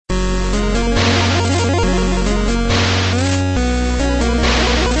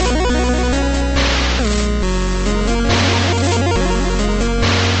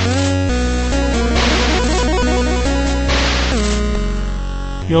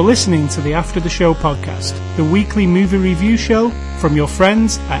You're listening to the After the Show podcast, the weekly movie review show from your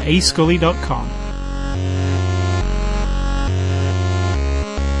friends at ascully.com.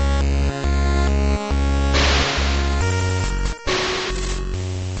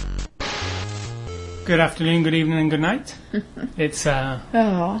 Good afternoon, good evening, and good night. It's,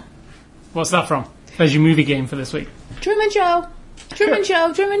 what's that from? There's your movie game for this week. Truman Show.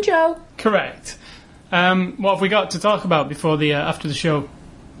 Correct. What have we got to talk about before the after the show?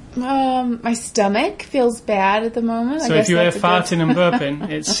 My stomach feels bad at the moment. So if you hear farting and burping,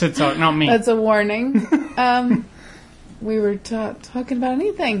 it's Sid Talk, not me. That's a warning. We were talking about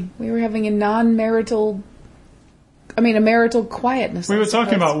anything. We were having a marital quietness. We were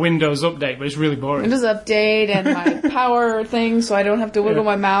talking about Windows Update, but it's really boring. Windows Update and my power thing, so I don't have to wiggle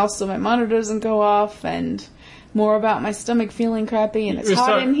my mouse so my monitor doesn't go off, and more about my stomach feeling crappy, and it's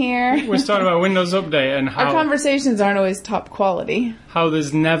hot in here. We're talking about Windows Update and how... Our conversations aren't always top quality. How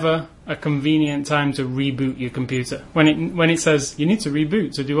there's never a convenient time to reboot your computer. When it says, you need to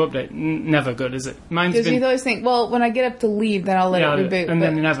reboot to do update, never good, is it? Because you always think, well, when I get up to leave, then I'll let it reboot. And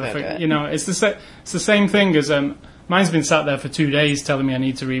then you never forget. You know, it's the same thing as... mine's been sat there for 2 days telling me I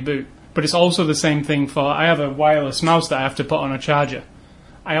need to reboot. But it's also the same thing for... I have a wireless mouse that I have to put on a charger.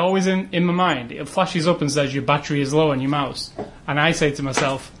 I always, in my mind, it flashes up and says your battery is low on your mouse. And I say to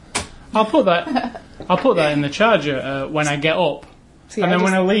myself, I'll put that in the charger when I get up. See, and then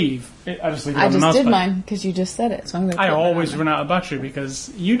when I leave, I just leave it on the mouse. I just did mine, because you just said it. So I'm going to. I always run out of battery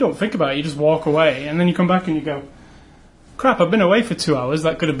because you don't think about it. You just walk away. And then you come back and you go, crap, I've been away for 2 hours.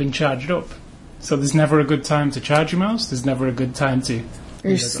 That could have been charged up. So there's never a good time to charge your mouse. There's never a good time to...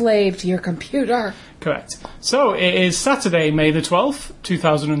 You're a slave to your computer. Correct. So it is Saturday, May the 12th,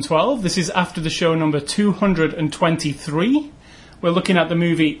 2012. This is After the Show number 223. We're looking at the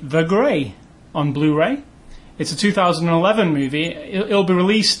movie The Grey on Blu-ray. It's a 2011 movie. It'll be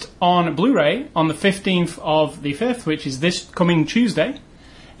released on Blu-ray on the 15th of the 5th, which is this coming Tuesday.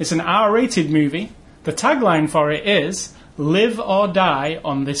 It's an R-rated movie. The tagline for it is, "Live or Die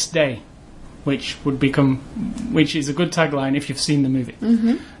on This Day." Which is a good tagline if you've seen the movie.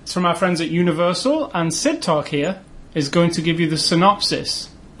 Mm-hmm. It's from our friends at Universal, and Sid Talk here is going to give you the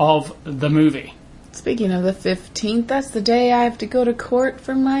synopsis of the movie. Speaking of the 15th, that's the day I have to go to court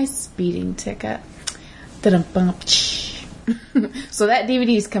for my speeding ticket. So that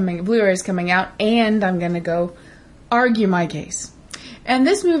DVD's coming, Blu-ray's coming out, and I'm going to go argue my case. And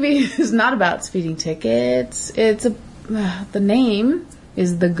this movie is not about speeding tickets. The name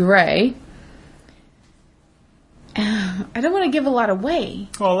is The Grey. I don't want to give a lot away.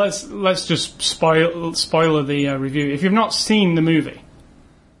 Well, let's just spoiler the review. If you've not seen the movie,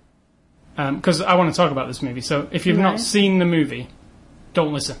 because I want to talk about this movie, so if you've not seen the movie,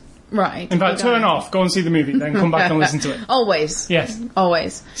 don't listen. Right. In fact, turn off, go and see the movie, then come back and listen to it. Always. Yes.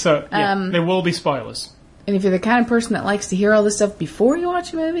 Always. So, there will be spoilers. And if you're the kind of person that likes to hear all this stuff before you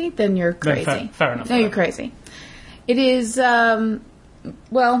watch a movie, then you're crazy. Then fair enough. No, you're crazy. It is,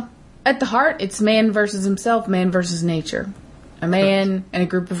 at the heart, it's man versus himself, man versus nature. A man and a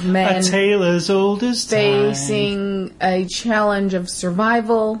group of men. A tale as old as time. Facing a challenge of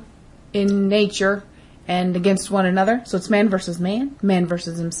survival in nature and against one another. So it's man versus man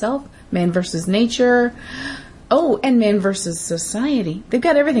versus himself, man versus nature. Oh, and man versus society. They've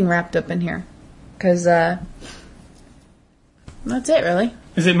got everything wrapped up in here. Because, that's it, really.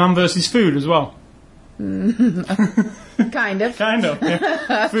 Is it man versus food as well? Kind of.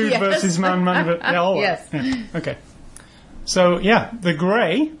 Yeah. Food versus man Yes. Yeah. Okay. So, The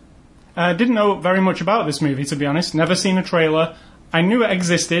Grey. Didn't know very much about this movie, to be honest. Never seen a trailer. I knew it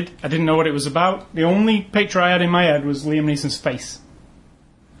existed. I didn't know what it was about. The only picture I had in my head was Liam Neeson's face.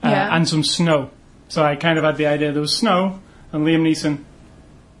 And some snow. So I kind of had the idea there was snow and Liam Neeson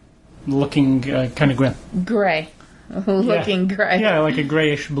looking kind of grim. Grey. Looking grey. Yeah, like a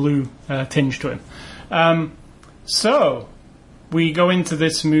greyish blue tinge to him. So, we go into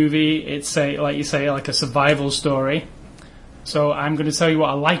this movie, it's like you say, like a survival story. So I'm going to tell you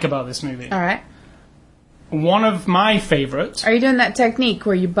what I like about this movie. Alright. One of my favourites... Are you doing that technique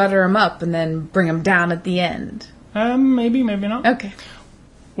where you butter them up and then bring them down at the end? Maybe not. Okay.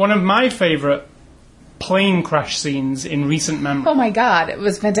 One of my favourite plane crash scenes in recent memory. Oh my god, it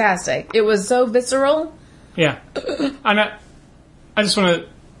was fantastic. It was so visceral. Yeah. And I just want to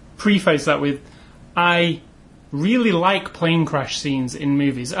preface that with... I really like plane crash scenes in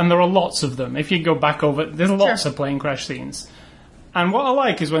movies, and there are lots of them. If you go back over, there's lots of plane crash scenes. And what I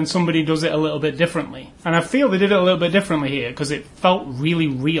like is when somebody does it a little bit differently. And I feel they did it a little bit differently here because it felt really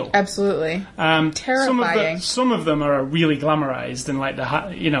real. Absolutely. Terrifying. Some of them are really glamorized and like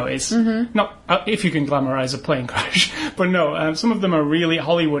it's not if you can glamorize a plane crash, but no, some of them are really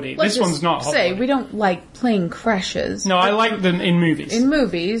Hollywoody. This one's not Hollywood. We don't like plane crashes. No, I like them in movies. In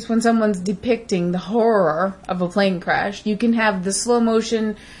movies, when someone's depicting the horror of a plane crash, you can have the slow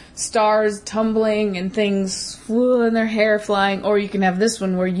motion stars tumbling and things and their hair flying, or you can have this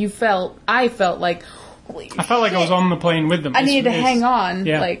one where I felt like, holy I felt like I was on the plane with them. I needed to hang on.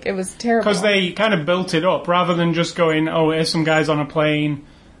 Yeah. Like, it was terrible. Because they kind of built it up, rather than just going, oh, here's some guys on a plane,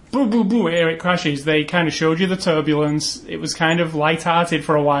 boo, boo, boo, here it crashes. They kind of showed you the turbulence. It was kind of light-hearted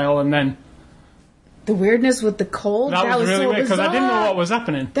for a while, and then... The weirdness with the cold, that was really weird, because I didn't know what was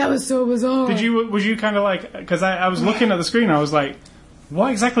happening. That was so bizarre. Was you kind of like... Because I was looking at the screen, I was like...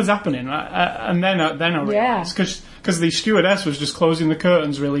 What exactly is happening? And then I realised, because the stewardess was just closing the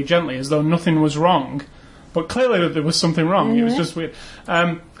curtains really gently, as though nothing was wrong, but clearly there was something wrong. It was just weird.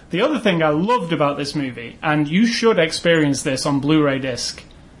 The other thing I loved about this movie, and you should experience this on Blu-ray disc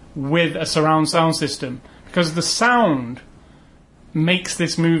with a surround sound system, because the sound makes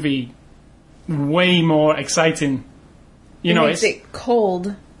this movie way more exciting. It makes it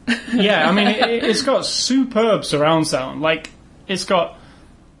cold. Yeah, I mean, it's got superb surround sound. Like,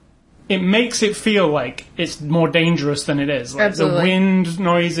 it makes it feel like it's more dangerous than it is. Like Absolutely. The wind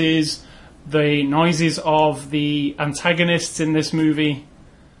noises, the noises of the antagonists in this movie,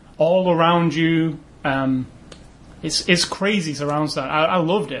 all around you. It's crazy surround sound. I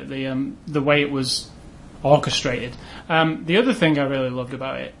loved it. The way it was orchestrated. The other thing I really loved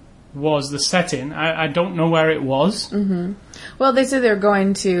about it was the setting. I don't know where it was. Mm-hmm. Well, they said they're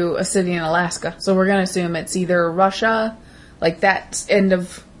going to a city in Alaska, so we're going to assume it's either Russia, like that end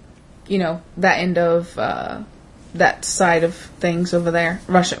of that side of things over there.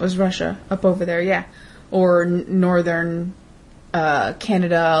 Russia up over there, yeah, or northern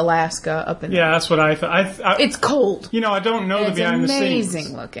Canada, Alaska, up in there. Yeah, that's what I thought. It's cold. I don't know the behind the scenes. It's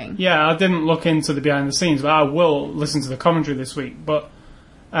amazing looking. Yeah, I didn't look into the behind the scenes, but I will listen to the commentary this week. But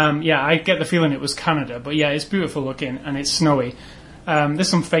I get the feeling it was Canada. But yeah, it's beautiful looking and it's snowy. There's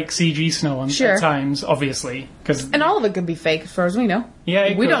some fake CG snow at times, obviously. And all of it could be fake as far as we know.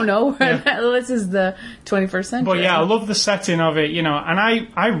 Yeah, we don't know. Yeah. This is the 21st century. But yeah, I love the setting of it, and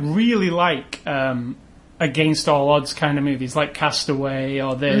I really like against all odds kind of movies, like Castaway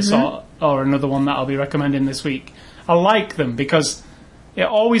or this or another one that I'll be recommending this week. I like them because it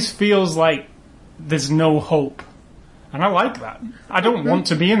always feels like there's no hope. And I like that. I don't want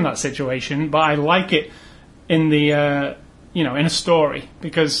to be in that situation, but I like it in the... in a story,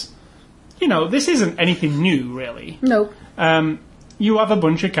 because, this isn't anything new, really. Nope. You have a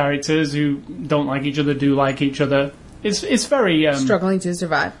bunch of characters who don't like each other, do like each other. It's very... struggling to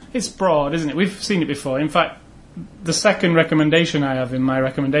survive. It's broad, isn't it? We've seen it before. In fact, the second recommendation I have in my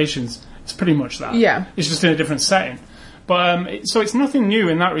recommendations, it's pretty much that. Yeah. It's just in a different setting. But so it's nothing new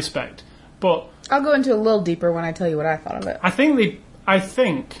in that respect. But... I'll go into a little deeper when I tell you what I thought of it. I think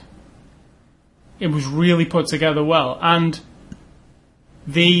it was really put together well, and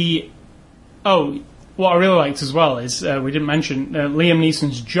what I really liked as well is we didn't mention Liam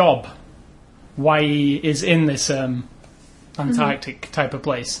Neeson's job, why he is in this Antarctic type of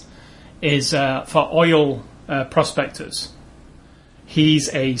place, is for oil prospectors. He's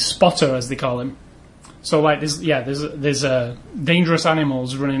a spotter, as they call him. So like there's dangerous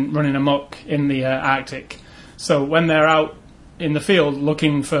animals running amok in the Arctic. So when they're out in the field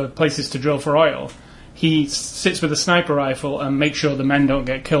looking for places to drill for oil, he sits with a sniper rifle and makes sure the men don't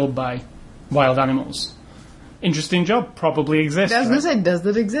get killed by wild animals. Interesting job. Probably exists. I was going to say, does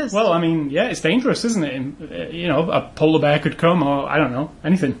that exist? Well, I mean, yeah, it's dangerous, isn't it? A polar bear could come, or I don't know,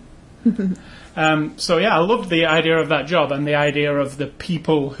 anything. So yeah, I loved the idea of that job and the idea of the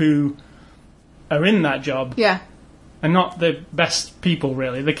people who are in that job. Yeah. And not the best people,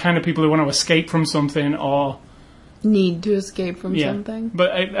 really. The kind of people who want to escape from something or... need to escape from something.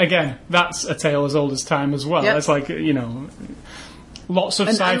 But again, that's a tale as old as time as well. Yep. It's like, lots of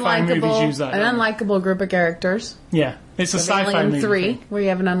sci-fi movies use that. An unlikable group of characters. Yeah, it's a sci-fi movie. 3, where you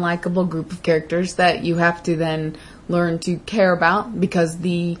have an unlikable group of characters that you have to then learn to care about, because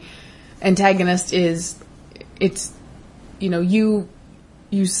the antagonist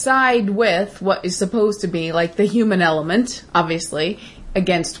you side with what is supposed to be like the human element, obviously,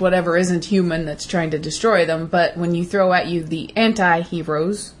 against whatever isn't human that's trying to destroy them. But when you throw at you the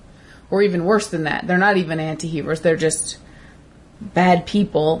anti-heroes, or even worse than that, they're not even anti-heroes, they're just bad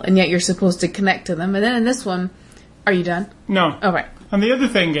people, and yet you're supposed to connect to them. And then in this one, are you done? No. Oh, right. And the other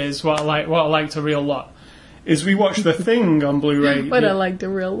thing is, what I liked a real lot, is we watched The Thing on Blu-ray. But I liked it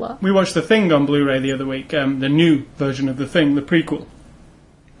real lot. We watched The Thing on Blu-ray the other week, the new version of The Thing, the prequel.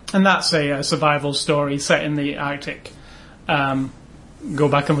 And that's a survival story set in the Arctic. Go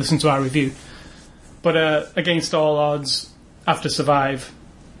back and listen to our review. But Against All Odds, After Survive.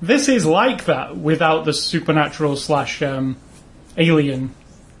 This is like that without the supernatural / alien.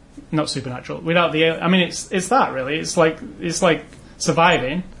 Not supernatural. Without the... I mean, it's that, really. It's like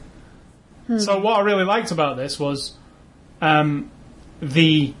surviving. So what I really liked about this was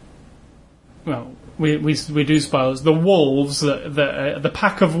the... Well, we do suppose the wolves, the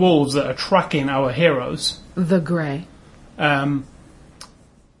pack of wolves that are tracking our heroes. The Grey.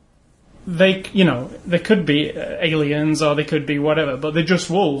 They could be aliens or they could be whatever, but they're just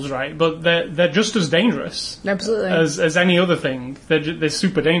wolves, right? But they're just as dangerous, absolutely, as any other thing. They're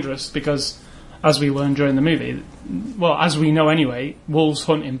super dangerous because, as we learned during the movie, well, as we know anyway, wolves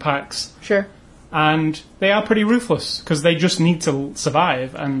hunt in packs. Sure. And they are pretty ruthless because they just need to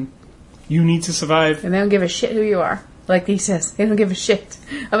survive, and you need to survive. And they don't give a shit who you are, like he says. They don't give a shit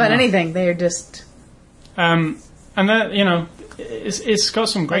about anything. They are just. And that it's got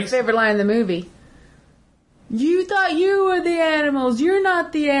some great. My favorite line in the movie. You thought you were the animals. You're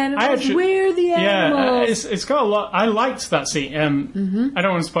not the animals. We're the animals. Yeah, it's got a lot. I liked that scene. I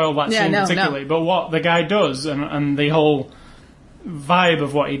don't want to spoil that scene particularly, but what the guy does and the whole vibe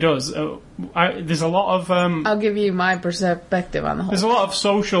of what he does. There's a lot of. I'll give you my perspective on the whole. There's a lot of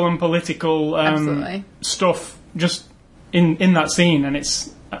social and political stuff just in that scene, and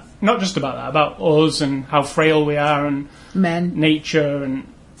it's not just about that. About us and how frail we are and. Men. Nature and,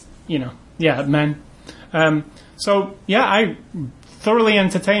 men. So, I thoroughly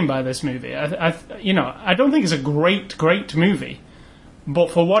entertained by this movie. I don't think it's a great movie, but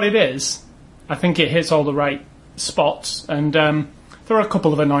for what it is, I think it hits all the right spots, and there are a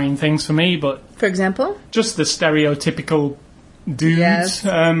couple of annoying things for me, but... For example? Just the stereotypical dudes. Yes.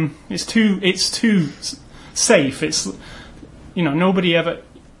 It's too safe. It's, nobody ever...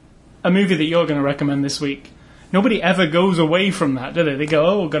 A movie that you're going to recommend this week... Nobody ever goes away from that, do they? They go,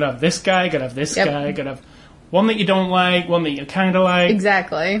 oh, gotta have this guy, gotta have this guy, gotta have one that you don't like, one that you kind of like.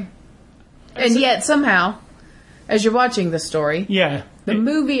 Exactly. And yet, somehow, as you're watching the story, the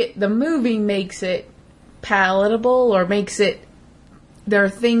movie makes it palatable, or makes it... There are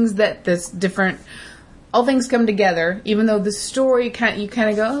things that this different... All things come together, even though the story, you kind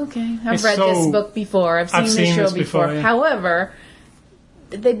of go, okay, I've read this book before, I've seen this show before. Yeah. However...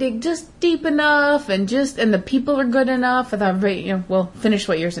 They dig just deep enough, and the people are good enough. I thought, finish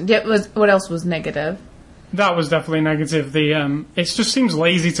what you're saying. What else was negative? That was definitely negative. It just seems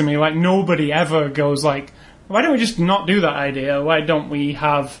lazy to me. Like, nobody ever goes like, why don't we just not do that idea? Why don't we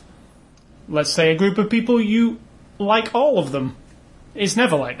have, let's say, a group of people you like all of them? It's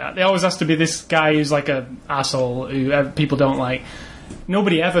never like that. There always has to be this guy who's like an asshole who people don't like.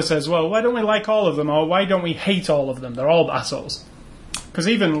 Nobody ever says, well, why don't we like all of them? Or why don't we hate all of them? They're all assholes. Because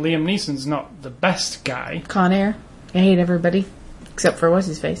even Liam Neeson's not the best guy. Con Air. I hate everybody. Except for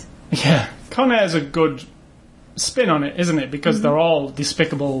what's-his-face. Yeah. Con Air's a good spin on it, isn't it? Because they're all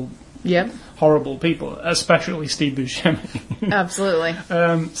despicable, horrible people. Especially Steve Buscemi. Absolutely.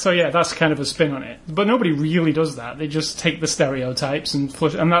 That's kind of a spin on it. But nobody really does that. They just take the stereotypes and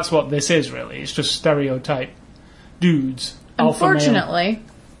flush... And that's what this is, really. It's just stereotype dudes. Unfortunately,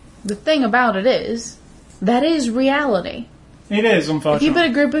 the thing about it is, that is reality. It is, unfortunately. If you put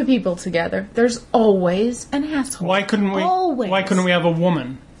a group of people together, there's always an asshole. Why couldn't we? Always. Why couldn't we have a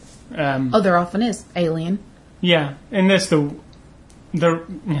woman? There often is. Alien. Yeah, in this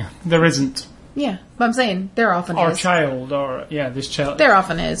there isn't. Yeah, but I'm saying there often is. Or child, or this child. There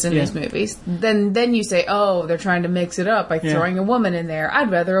often is in these movies. Then you say, oh, they're trying to mix it up by throwing a woman in there. I'd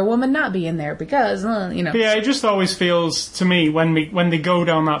rather a woman not be in there because, But yeah, it just always feels to me when they go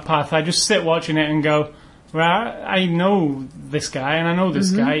down that path, I just sit watching it and go. Well, I know this guy, and I know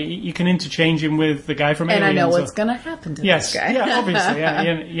this guy. You can interchange him with the guy from Aliens. And I know what's going to happen to this guy. Yeah, obviously.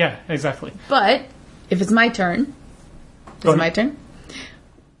 Yeah, exactly. But, if it's my turn...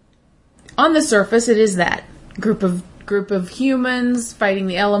 On the surface, it is that. Group of humans fighting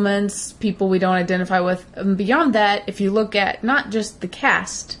the elements, people we don't identify with. And beyond that, if you look at not just the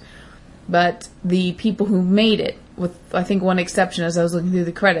cast, but the people who made it, with, I think, one exception as I was looking through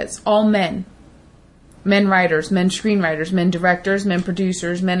the credits, all men. Men writers, men screenwriters, men directors, men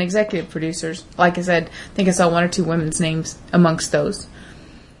producers, men executive producers. Like I said, I think I saw one or two women's names amongst those.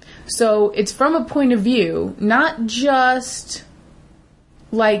 So it's from a point of view, not just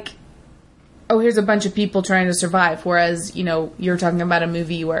like, oh, here's a bunch of people trying to survive. Whereas, you're talking about a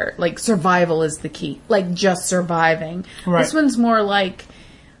movie where, like, survival is the key. Like, just surviving. Right. This one's more like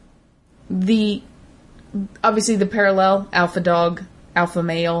the obviously the parallel, alpha dog, alpha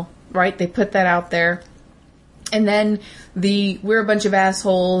male, right? They put that out there. And then we're a bunch of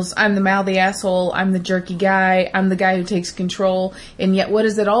assholes. I'm the mouthy asshole. I'm the jerky guy. I'm the guy who takes control. And yet what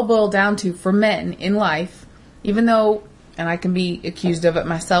does it all boil down to for men in life? Even though, and I can be accused of it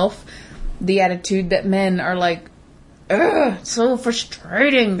myself, the attitude that men are like, ugh, so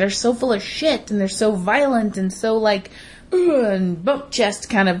frustrating. They're so full of shit and they're so violent and so like, ugh, and bump chest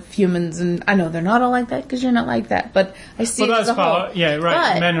kind of humans. And I know they're not all like that because you're not like that. But I see it as a whole. Yeah,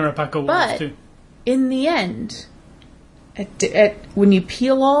 right. Men are a pack of wolves too. In the end, when you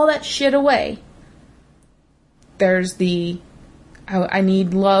peel all that shit away, there's I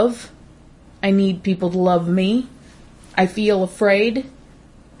need love. I need people to love me. I feel afraid.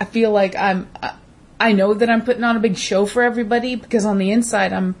 I feel like I know that I'm putting on a big show for everybody because on the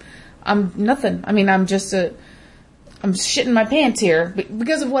inside I'm nothing. I mean, I'm shitting my pants here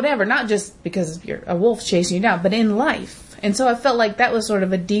because of whatever, not just because you're a wolf chasing you down, but in life. And so I felt like that was sort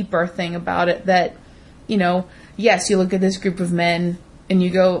of a deeper thing about it that, you know, yes, you look at this group of men and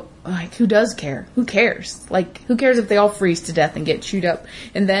you go, like, who does care? Who cares? Like, who cares if they all freeze to death and get chewed up?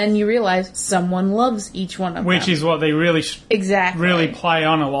 And then you realize someone loves each one of them. Which is what they really exactly play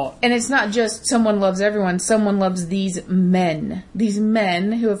on a lot. And it's not just someone loves everyone. Someone loves these men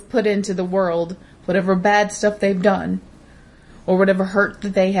who have put into the world whatever bad stuff they've done or whatever hurt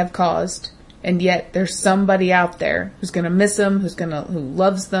that they have caused. And yet there's somebody out there who's going to miss them, who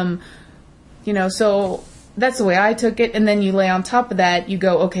loves them, you know, so that's the way I took it. And then you lay on top of that, you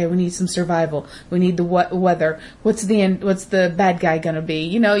go, okay, we need some survival. We need the weather. What's the bad guy going to be?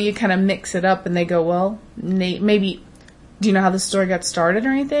 You know, you kind of mix it up and they go, well, maybe, do you know how the story got started or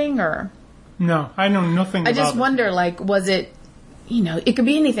anything? Or no, I know nothing about it. I just wonder, like, was it, you know, it could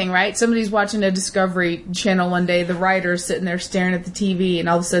be anything, right? Somebody's watching a Discovery Channel one day, the writer's sitting there staring at the TV, and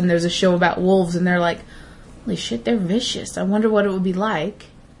all of a sudden there's a show about wolves, and they're like, holy shit, they're vicious. I wonder what it would be like.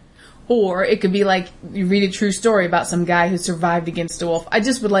 Or it could be like, you read a true story about some guy who survived against a wolf. I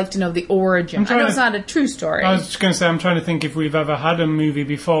just would like to know the origin. I know it's not a true story. I was just going to say, I'm trying to think if we've ever had a movie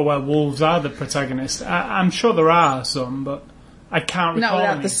before where wolves are the protagonist. I'm sure there are some, but I can't recall. Not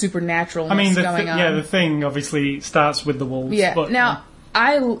without any. the supernaturalness going on. Yeah, the Thing obviously starts with the wolves. Yeah. But, now,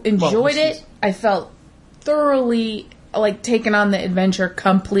 I enjoyed it. I felt thoroughly like taken on the adventure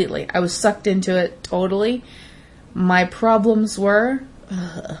completely. I was sucked into it totally. My problems were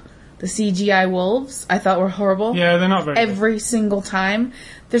the CGI wolves. I thought were horrible. Yeah, they're not very every single time.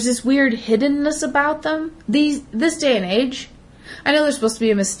 There's this weird hiddenness about them. This day and age. I know they're supposed to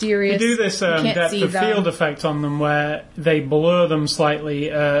be a mysterious. They do this depth of field effect on them where they blur them slightly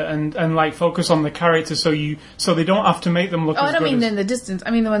and like focus on the character so they don't have to make them look. Oh, as I don't good mean as in the distance.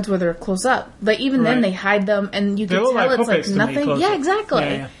 I mean the ones where they're close up. Like even then they hide them and you can tell like it's like nothing. Yeah, exactly.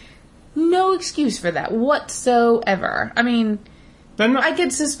 Yeah. No excuse for that whatsoever. I mean, I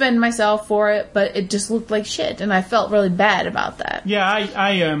could suspend myself for it, but it just looked like shit, and I felt really bad about that. Yeah,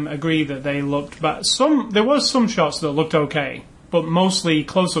 I agree that they looked bad. There was some shots that looked okay, but mostly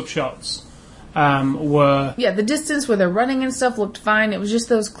close-up shots were... Yeah, the distance where they're running and stuff looked fine. It was just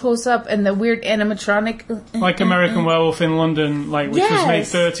those close-up and the weird animatronic... Like American Werewolf in London, which was made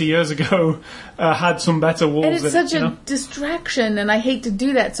 30 years ago, had some better wolves. And it's such a distraction, and I hate to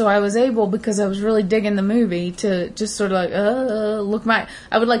do that, so I was able, because I was really digging the movie, to just sort of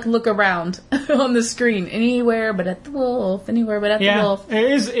I would look around on the screen, anywhere but at the wolf, anywhere but at the wolf. It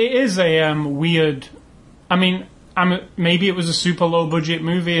is a weird... I mean... maybe it was a super low budget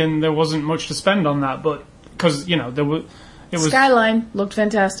movie and there wasn't much to spend on that, but because Skyline looked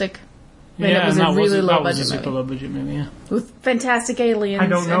fantastic. It was a really low budget movie. Super low budget movie, yeah, with fantastic aliens. I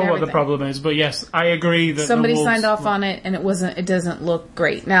don't know and what the problem is, but yes, I agree that somebody signed off on it and it doesn't look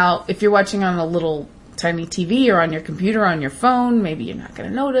great. Now, if you're watching on a little tiny TV or on your computer or on your phone, maybe you're not going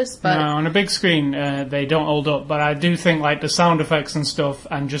to notice, but... No, on a big screen, they don't hold up, but I do think, the sound effects and stuff,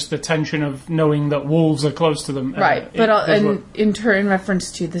 and just the tension of knowing that wolves are close to them... Right, but in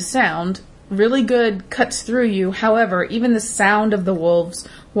reference to the sound, really good, cuts through you. However, even the sound of the wolves,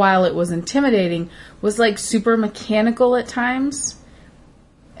 while it was intimidating, was, super mechanical at times,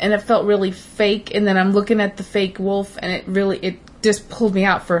 and it felt really fake, and then I'm looking at the fake wolf, and it just pulled me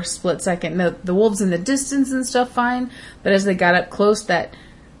out for a split second. The wolves in the distance and stuff, fine, but as they got up close, that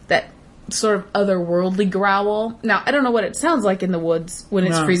sort of otherworldly growl. Now, I don't know what it sounds like in the woods when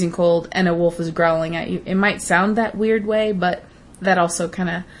it's freezing cold and a wolf is growling at you. It might sound that weird way, but that also kind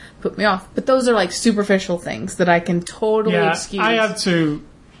of put me off. But those are superficial things that I can totally excuse. I had to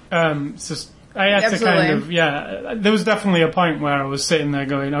there was definitely a point where I was sitting there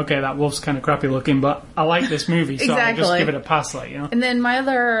going, okay, that wolf's kind of crappy looking, but I like this movie, so I'll just give it a pass, And then my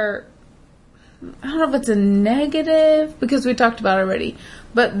other I don't know if it's a negative, because we talked about it already,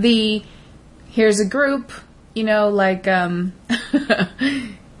 but here's a group, like,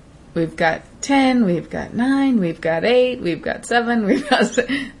 we've got 10, we've got 9, we've got 8, we've got 7, we've got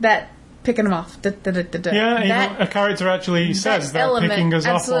that, picking them off. Yeah, a character actually says they're picking us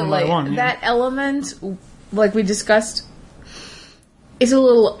off one by one. That element, like we discussed, is a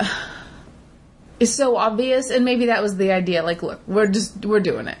little... It's so obvious, and maybe that was the idea. Like, look, we're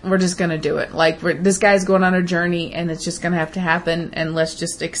doing it. We're just gonna do it. Like, this guy's going on a journey, and it's just gonna have to happen, and let's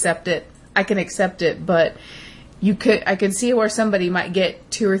just accept it. I can accept it, but I could see where somebody might get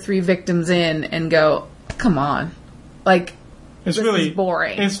 2 or 3 victims in and go, come on. Like, it's this really is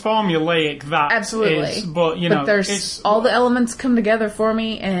boring. It's formulaic, that absolutely is, but there's all the elements come together for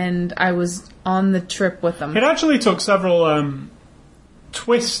me, and I was on the trip with them. It actually took several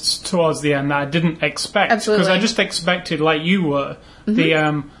twists towards the end that I didn't expect. Absolutely. Because I just expected, like you were,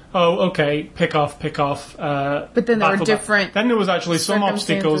 the pick off. But then there were different. Then there was actually some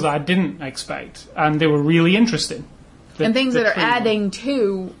obstacles that I didn't expect, and they were really interesting. And things that are adding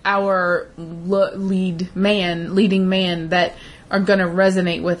to our leading man that are going to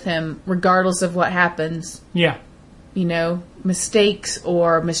resonate with him regardless of what happens. Yeah. Mistakes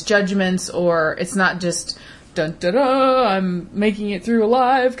or misjudgments, or it's not just dun da da, I'm making it through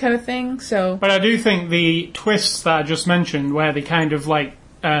alive kind of thing. So, but I do think the twists that I just mentioned, where they kind of like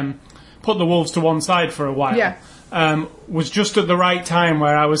put the wolves to one side for a while, was just at the right time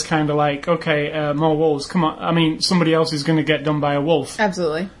where I was kind of like, okay, more wolves, come on. I mean, somebody else is going to get done by a wolf.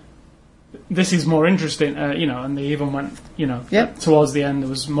 Absolutely. This is more interesting, and they even went, towards the end there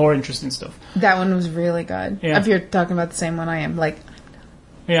was more interesting stuff. That one was really good. Yeah. If you're talking about the same one I am, like.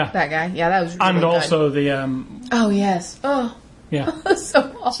 Yeah. That guy. Yeah, that was really and good. Also the... oh, yes. Oh. Yeah. So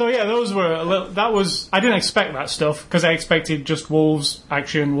awesome. So, yeah, those were... I didn't expect that stuff, because I expected just wolves,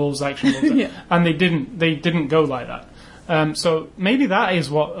 action, wolves, action, wolves. Yeah. And they didn't go like that. So maybe that is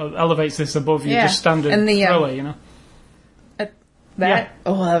what elevates this above your just standard thriller,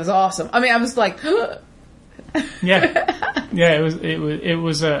 Oh, that was awesome. I mean, I was like... Yeah. Yeah, it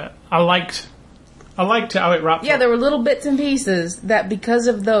was I liked how it wrapped up. Yeah, there were little bits and pieces that, because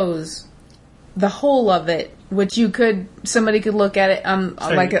of those, the whole of it, which somebody could look at it on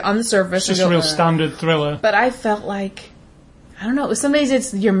the surface. It's just a real standard thriller. But I felt like, I don't know, some days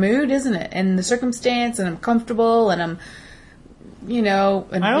it's your mood, isn't it? And the circumstance, and I'm comfortable, and I'm, in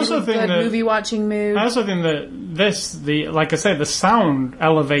I also really think good that, movie watching mood. I also think that like I said, the sound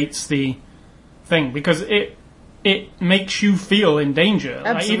elevates the thing, because it makes you feel in danger.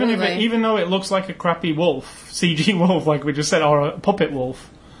 Absolutely. Like, even though it looks like a crappy wolf, CG wolf, like we just said, or a puppet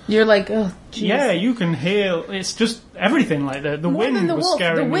wolf. You're like, oh, geez. Yeah, you can hear. It's just everything like that. The wind was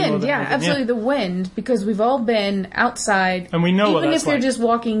scaring me. The wind, yeah, absolutely, the wind, because we've all been outside, and we know even what that's if you're like. just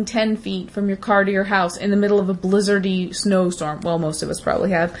walking 10 feet from your car to your house in the middle of a blizzardy snowstorm. Well, most of us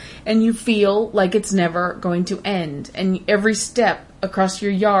probably have, and you feel like it's never going to end, and every step across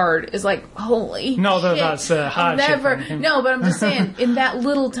your yard is like, holy no, shit. That's a hardship. No, but I'm just saying, in that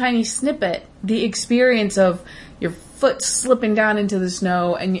little tiny snippet, the experience of your foot slipping down into the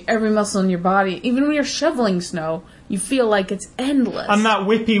snow and every muscle in your body, even when you're shoveling snow, you feel like it's endless. And that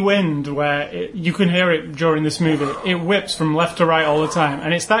whippy wind where you can hear it during this movie, it whips from left to right all the time,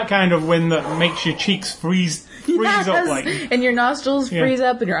 and it's that kind of wind that makes your cheeks freeze up, like, and your nostrils freeze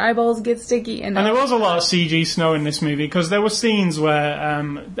up and your eyeballs get sticky. And there was a lot of CG snow in this movie, because there were scenes where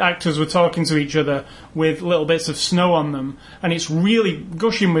actors were talking to each other with little bits of snow on them, and it's really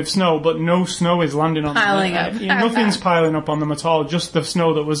gushing with snow, but no snow is landing on piling them. up. Nothing's piling up on them at all, just the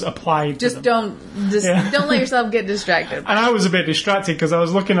snow that was applied to them. Don't let yourself get distracted. And I was a bit distracted because I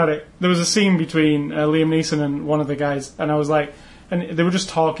was looking at it. There was a scene between Liam Neeson and one of the guys, and I was like, and they were just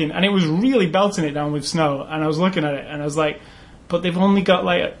talking, and it was really belting it down with snow, and I was looking at it, and I was like, but they've only got,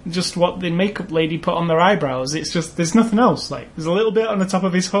 like, just what the makeup lady put on their eyebrows. It's just, there's nothing else. Like, there's a little bit on the top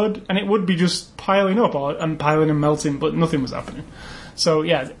of his hood, and it would be just piling up, and piling and melting, but nothing was happening. So,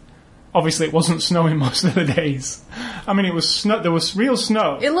 yeah, obviously it wasn't snowing most of the days. I mean, it was snow. There was real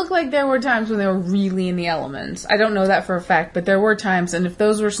snow. It looked like there were times when they were really in the elements. I don't know that for a fact, but there were times, and if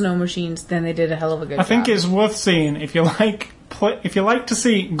those were snow machines, then they did a hell of a good job. I think it's worth seeing if you like to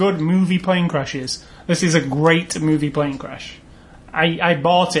see good movie plane crashes. This is a great movie plane crash. I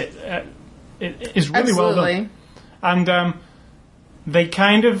bought it. It is really well done. And they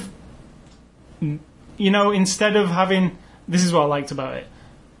kind of, instead of having, this is what I liked about it,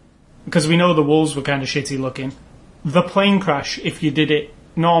 because we know the wolves were kind of shitty looking. The plane crash, if you did it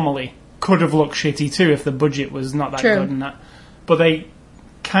normally, could have looked shitty too if the budget was not that good and that. But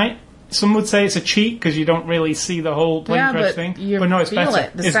some would say it's a cheat because you don't really see the whole plane crash thing. But no, it's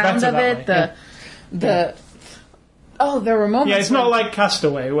better. The it's sound better of it, there were moments. Yeah, it's not like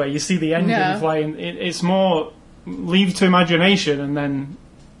Castaway where you see the engine No. flying. It's more leave to imagination and then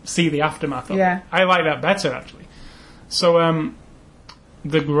see the aftermath of Yeah. it. I like that better, actually. So,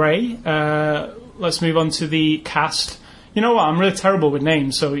 The Grey. Let's move on to the cast. You know what? I'm really terrible with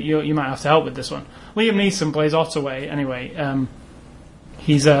names, so you might have to help with this one. Liam Neeson plays Ottaway. Anyway,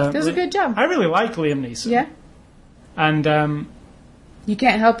 he's Does a good job. I really like Liam Neeson. Yeah. And You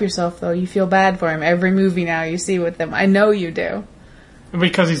can't help yourself, though. You feel bad for him every movie now you see with him. I know you do.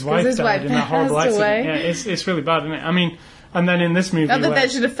 because his wife his died wife in that horrible passed accident. away. Yeah, it's really bad, isn't it? I mean, and then in this movie, Not that where-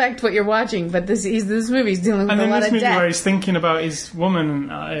 that should affect what you're watching, but this movie's dealing with and a in lot this of movie death. where he's thinking about his woman,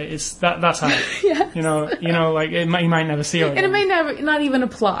 it's that's hard. Yes. You know, like he might never see her. And it again. may not even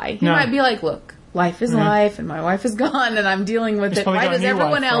apply. He No. might be like, look, life is life, and my wife is gone, and I'm dealing with He's it. probably Why got a does new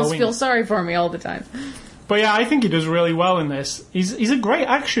everyone wife for all else we feel know. sorry for me all the time? But yeah, I think he does really well in this. He's a great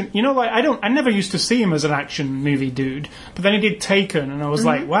action. You know, like I never used to see him as an action movie dude, but then he did Taken, and I was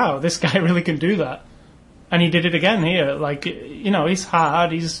like, wow, this guy really can do that. And he did it again here. Like, you know, he's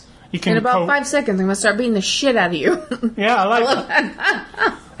hard. He can. In about cope. 5 seconds, I'm gonna start beating the shit out of you. Yeah, I like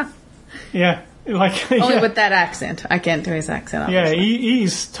that. Yeah, like Only yeah. with that accent. I can't do his accent. Yeah, Obviously.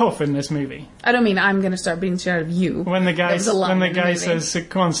 he's tough in this movie. I don't mean I'm gonna start beating the shit out of you. When the guy That was a line in the movie. says,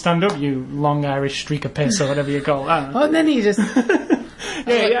 "Come on, stand up, you long Irish streak of piss," or whatever you call it. I don't know. Oh, and then he just.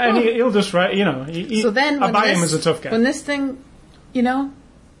 Yeah, and he'll just write. You know, So then, I when buy him this- as a tough guy. When this thing,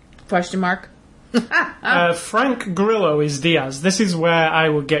 question mark. Frank Grillo is Diaz. This is where I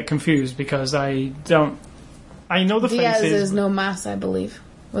would get confused because I know the Diaz faces. is No Mas, I believe,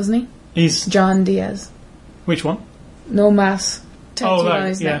 wasn't he? He's John Diaz. which one? No Mas. Tattoo Right, on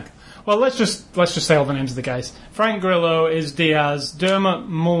his yeah. neck. Well, let's just say all the names of the guys. Frank Grillo is Diaz. Dermot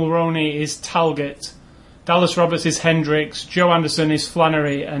Mulroney is Talgett. Dallas Roberts is Hendricks. Joe Anderson is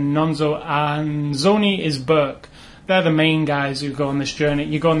Flannery, and Nonzo Anzoni is Burke. They're the main guys who go on this journey.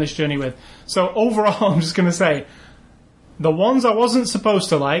 You go on this journey with. So overall, I'm just going to say, the ones I wasn't supposed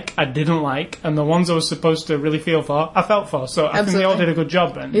to like, I didn't like, and the ones I was supposed to really feel for, I felt for. So I think they all did a good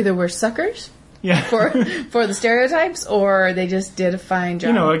job then. Either we're suckers Yeah. for the stereotypes, or they just did a fine job.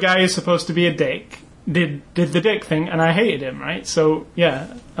 You know, a guy who's supposed to be a dick did the dick thing, and I hated him, right? So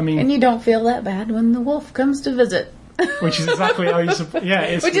yeah, I mean, And you don't feel that bad when the wolf comes to visit. which is exactly how you. Yeah,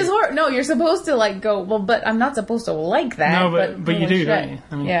 it's Which is hard. No, you're supposed to go. Well, but I'm not supposed to like that. No, but you holy do, shit. don't you?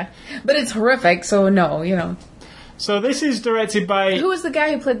 I mean- yeah, but it's horrific. So no. So this is directed by. Who was the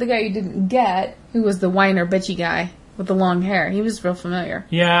guy who played the guy you didn't get? Who was the whiner, bitchy guy with the long hair? He was real familiar.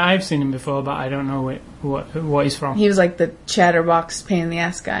 Yeah, I've seen him before, but I don't know what he's from. He was like the chatterbox, pain in the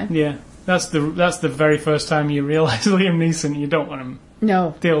ass guy. Yeah, that's the very first time you realise Liam Neeson. You don't want to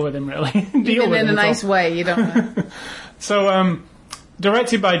No, deal with him really. Deal even with in him a at nice all. way. You don't. So,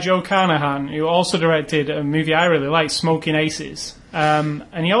 directed by Joe Carnahan, who also directed a movie I really like, Smoking Aces. And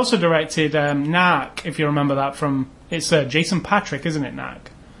he also directed Narc, if you remember that from... It's Jason Patrick, isn't it, Narc?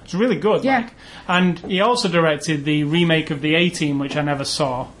 It's really good. Yeah. Like. And he also directed the remake of The A-Team, which I never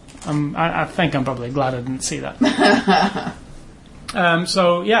saw. I think I'm probably glad I didn't see that.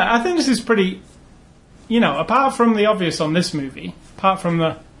 So, yeah, I think this is pretty... You know, apart from the obvious on this movie, apart from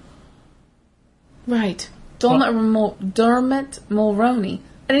the... Right. Dermot Mulroney.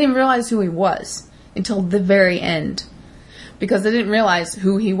 I didn't even realize who he was until the very end. Because I didn't realize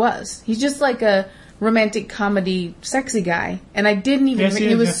who he was. He's just like a romantic comedy sexy guy. And I didn't even... Yes, he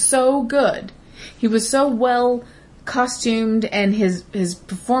he is, was yeah. so good. He was so well costumed, and his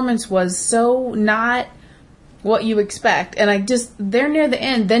performance was so not what you expect. And I just... There near the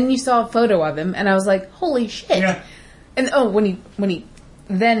end, then you saw a photo of him, and I was like, holy shit. Yeah. And when he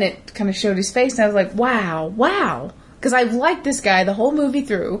then it kind of showed his face, and I was like, wow. Because I've liked this guy the whole movie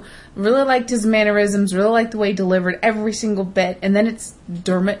through. Really liked his mannerisms, really liked the way he delivered every single bit. And then it's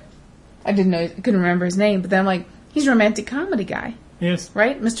Dermot. I couldn't remember his name, but then I'm like, he's a romantic comedy guy, Yes.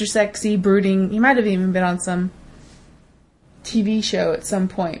 right? Mr. Sexy, brooding. He might have even been on some TV show at some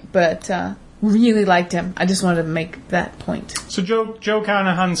point, but really liked him. I just wanted to make that point. So Joe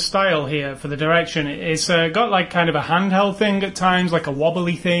Carnahan's style here for the direction, it's got like kind of a handheld thing at times, like a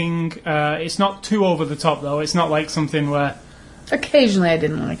wobbly thing. It's not too over the top though. It's not like something where... Occasionally I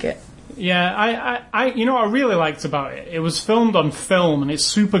didn't like it. Yeah, I you know what I really liked about it? It was filmed on film and it's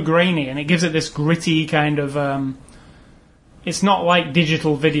super grainy and it gives it this gritty kind of... it's not like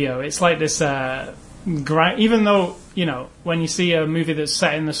digital video. It's like this... even though, you know, when you see a movie that's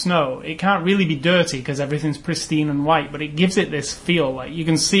set in the snow, it can't really be dirty because everything's pristine and white, but it gives it this feel, like you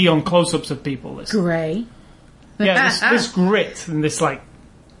can see on close-ups of people. Grey. This grit and this, like,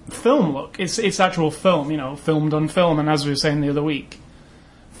 film look. It's actual film, you know, filmed on film, and as we were saying the other week,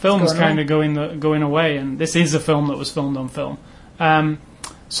 film's Going kind of going away, and this is a film that was filmed on film.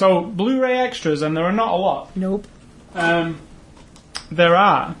 So Blu-ray extras, and there are not a lot. Nope. There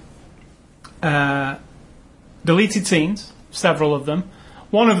are deleted scenes, several of them.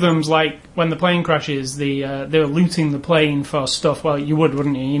 One of them's like when the plane crashes, they're looting the plane for stuff. Well, you would,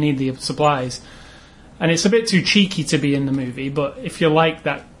 wouldn't you? You need the supplies. And it's a bit too cheeky to be in the movie, but if you like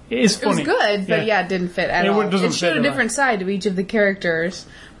that, it is funny. It was good, but yeah, it didn't fit at all. It showed a different side to each of the characters,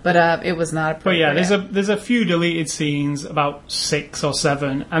 but it was not appropriate. But yeah, there's a few deleted scenes, about 6 or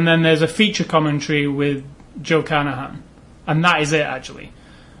 7, and then there's a feature commentary with Joe Carnahan, and that is it actually.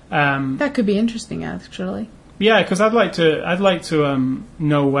 That could be interesting, actually. Yeah, because I'd like to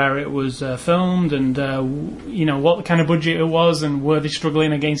know where it was filmed, and what kind of budget it was, and were they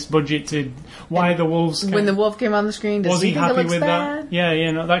struggling against budget to why the wolves. When the wolf came on the screen, was he happy with bad? that?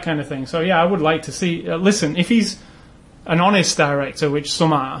 Yeah, that kind of thing. So yeah, I would like to see. Listen, if he's an honest director, which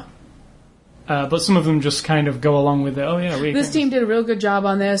some are, but some of them just kind of go along with it. Oh yeah, this team did a real good job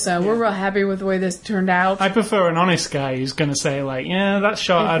on this. We're real happy with the way this turned out. I prefer an honest guy who's going to say like, yeah, that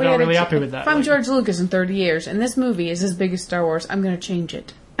shot, I'm not really happy with that. If I'm George Lucas in 30 years and this movie is as big as Star Wars, I'm going to change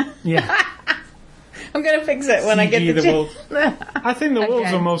it. Yeah. I'm going to fix it when I get the chance. I think the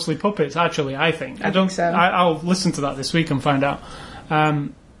wolves are mostly puppets, actually, I think. I think so. I'll listen to that this week and find out.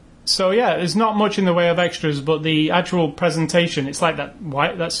 So yeah, there's not much in the way of extras, but the actual presentation, it's like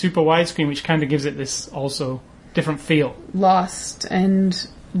that super widescreen, which kind of gives it this also different feel. Lost and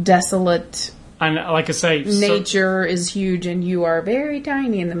desolate. And like I say, nature is huge, and you are very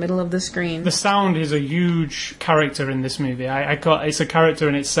tiny in the middle of the screen. The sound is a huge character in this movie. It's a character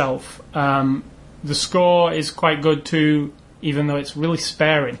in itself. The score is quite good too, even though it's really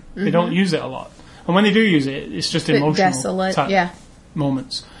sparing. Mm-hmm. They don't use it a lot, and when they do use it, it's just emotional, desolate, yeah,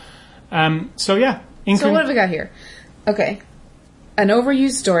 moments. So yeah. So what have we got here? Okay. An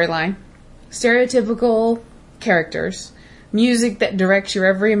overused storyline, stereotypical characters, music that directs your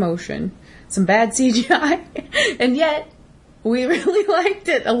every emotion, some bad CGI, and yet we really liked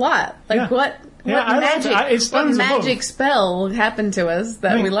it a lot. Like what magic spell happened to us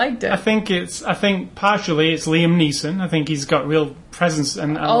that we liked it? I think partially it's Liam Neeson. I think he's got real presence,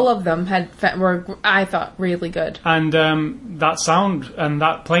 and all of them were, I thought, really good. And that sound and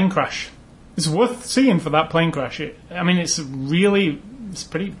that plane crash, it's worth seeing for that plane crash. It's pretty.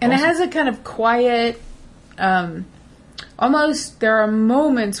 And awesome. It has a kind of quiet, almost. There are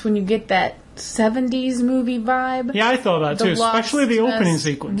moments when you get that 70s movie vibe. Yeah, I thought that too, especially the opening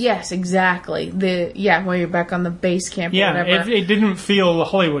sequence. Yes, exactly. Where you're back on the base camp or whatever. Yeah, it didn't feel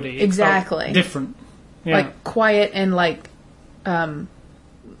Hollywoody. Exactly. It felt different. Yeah. Like quiet and like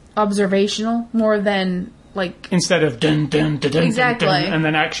observational more than like... Instead of dun dun dun dun, exactly. dun, dun, and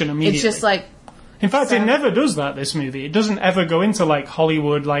then action immediately. It's just like... In fact, it never does that, this movie. It doesn't ever go into like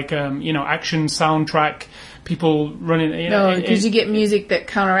Hollywood, like, action soundtrack, people running... No, because you get music that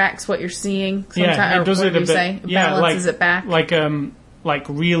counteracts what you're seeing. It does it a bit. Balances it back. Like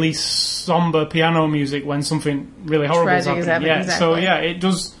really somber piano music when something really horrible is happening. Yeah, exactly. So yeah, it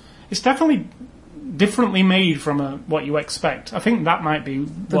does... It's definitely differently made from what you expect. I think that might be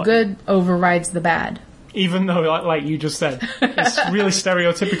the good overrides the bad. Even though, like you just said, it's really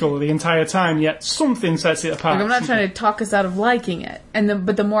stereotypical the entire time, yet something sets it apart. Like, I'm not trying to talk us out of liking it,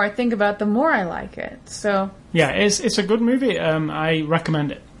 but the more I think about it, the more I like it. So yeah, it's a good movie. I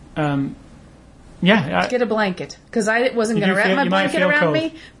recommend it. Get a blanket, because I wasn't going to wrap my blanket around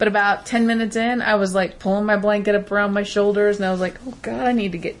me, but about 10 minutes in, I was like pulling my blanket up around my shoulders, and I was like, oh god, I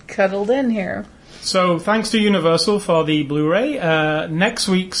need to get cuddled in here. So thanks to Universal for the Blu-ray. Next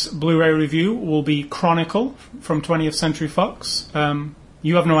week's Blu-ray review will be Chronicle from 20th Century Fox.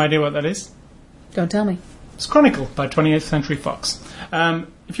 You have no idea what that is? Don't tell me. It's Chronicle by 20th Century Fox.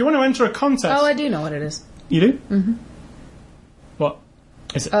 If you want to enter a contest... Oh, I do know what it is. You do? Mm-hmm. What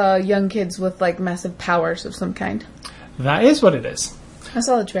is it? Young kids with like massive powers of some kind. That is what it is. I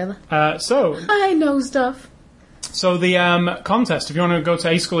saw the trailer. So I know stuff. So the contest, if you want to go to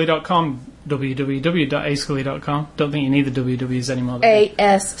ascully.com, www.ascully.com. Don't think you need the WWs anymore.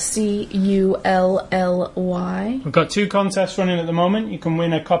 ASCULLY. We've got 2 contests running at the moment. You can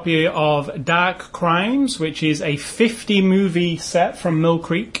win a copy of Dark Crimes, which is a 50 movie set from Mill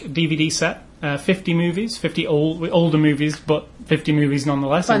Creek, DVD set. 50 movies, 50 older movies, but 50 movies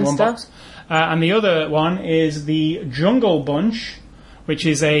nonetheless. Fun in one stuff. box. And the other one is the Jungle Bunch, which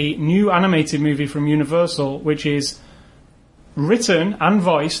is a new animated movie from Universal, which is written and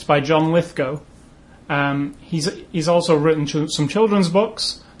voiced by John Lithgow. He's also written some children's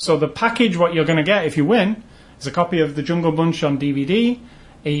books. So the package, what you're going to get if you win, is a copy of The Jungle Bunch on DVD,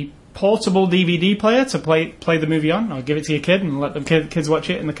 a portable DVD player to play the movie on, or give it to your kid and let the kids watch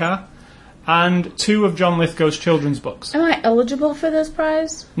it in the car. And 2 of John Lithgow's children's books. Am I eligible for this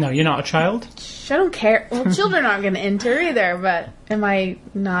prize? No, you're not a child. I don't care. Well, children aren't going to enter either, but am I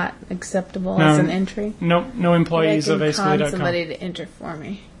not acceptable as an entry? No employees I of can Ascally.com. con somebody to enter for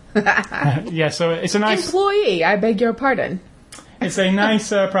me. Yeah, so it's a nice... Employee, I beg your pardon. It's a nice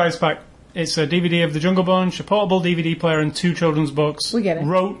prize pack. It's a DVD of The Jungle Bunch, a portable DVD player, and 2 children's books. We get it.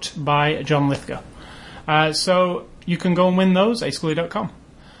 Wrote by John Lithgow. So you can go and win those, Ascally.com.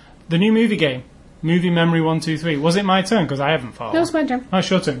 The new movie game, Movie Memory 123. Was it my turn? Because I haven't followed. No, it's my turn. Oh, it's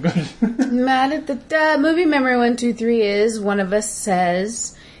your turn. Good. Movie Memory 123 is, one of us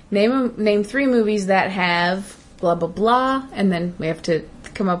says, name 3 movies that have blah, blah, blah, and then we have to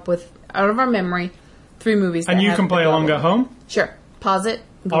come up with, out of our memory, 3 movies that And you have can play the blah, along blah, at home. Sure. Pause it.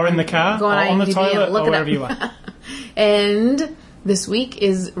 Or in the car, go or on the IMDb toilet, and look or it wherever up. you are. And this week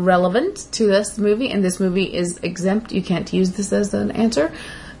is relevant to this movie, and this movie is exempt. You can't use this as an answer.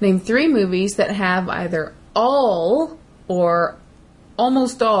 Name 3 movies that have either all or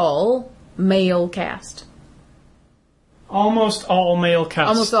almost all male cast. Almost all male cast.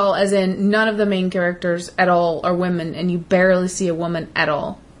 Almost all, as in none of the main characters at all are women, and you barely see a woman at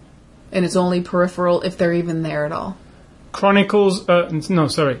all. And it's only peripheral if they're even there at all. Chronicles... no,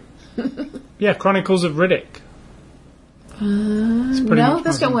 sorry. Yeah, Chronicles of Riddick. No,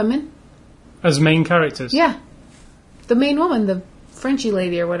 that's got women. As main characters? Yeah. The main woman, the Frenchy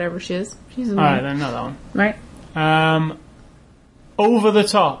lady or whatever she is. She's in there. Alright, then not that one. Right. Over the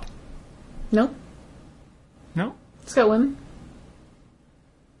Top. Nope. No? It's got women.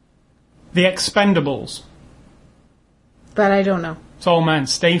 The Expendables. That I don't know. It's all men.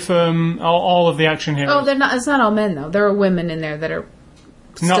 Statham, all of the action heroes. Oh, they're not. It's not all men though. There are women in there that are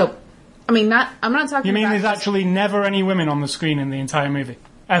still. No. I mean, not. I'm not talking. You mean about there's actually never any women on the screen in the entire movie?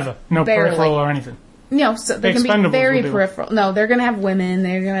 Ever? No Barely. peripheral or anything? No, so they're going to Expendables be very will be one. peripheral. No, they're going to have women.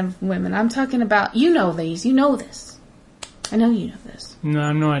 They're going to have women. I'm talking about. You know these. You know this. I know you know this. No, I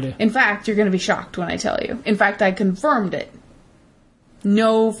have no idea. In fact, you're going to be shocked when I tell you. In fact, I confirmed it.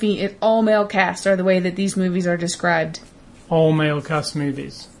 No, all male cast are the way that these movies are described. All male cast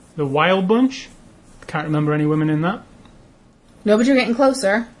movies. The Wild Bunch? Can't remember any women in that. No, but you're getting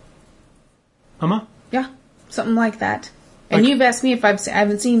closer. Am I? Yeah, something like that. And Like- you've asked me if I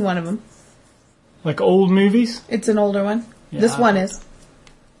haven't seen one of them. Like old movies? It's an older one. Yeah. This one is.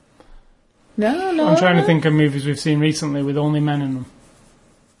 No. I'm trying to think of movies we've seen recently with only men in them.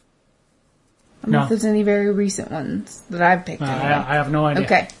 I don't know No. if there's any very recent ones that I've picked. Anyway. I have no idea.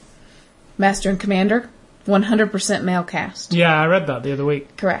 Okay. Master and Commander, 100% male cast. Yeah, I read that the other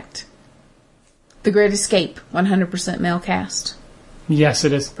week. Correct. The Great Escape, 100% male cast. Yes,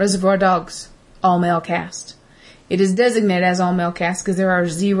 it is. Reservoir Dogs, all male cast. It is designated as all male cast because there are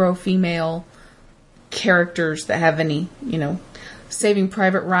 0 female characters that have any, Saving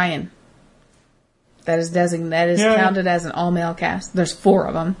Private Ryan. That is counted as an all male cast. There's 4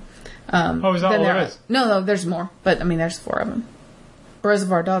 of them. Oh, is that all there is? No, there's more. But, there's 4 of them.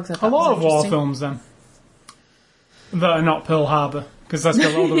 Reservoir Dogs, I A thought lot was of war interesting. films, then. That are not Pearl Harbor, because that's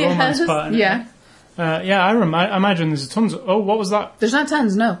got all the romance Yes, part in it. yeah. I imagine there's tons of... Oh, what was that? There's not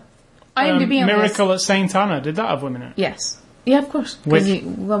tons, no. IMDb only has- Miracle at St. Anna. Did that have women in it? Yes. Yeah, of course. Which- Because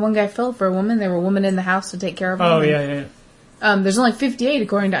one guy fell for a woman. There were women in the house to take care of him. Oh, yeah. There's only 58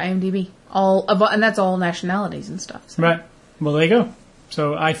 according to IMDb. And that's all nationalities and stuff. So. Right. Well, there you go.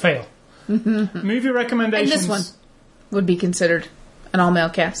 So I fail. Movie And recommendations. this one would be considered an all-male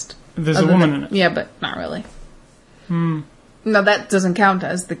cast. There's a Other woman than- in it. Yeah, but not really. No, that doesn't count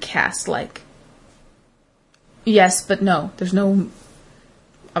as the cast, like... Yes, but no. There's no...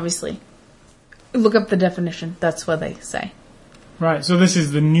 Obviously. Look up the definition. That's what they say. Right, so this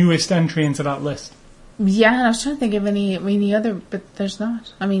is the newest entry into that list. Yeah, and I was trying to think of any other, but there's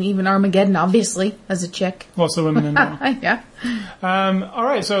not. Even Armageddon, obviously, as a chick. Lots of women in that one. Yeah.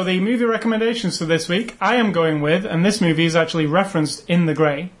 Alright, so the movie recommendations for this week, I am going with, and this movie is actually referenced in The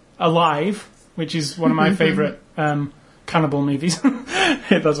Grey, Alive, which is one of my favourite cannibal movies.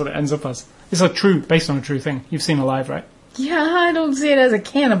 That's what it ends up as. It's based on a true thing. You've seen Alive, right? Yeah, I don't see it as a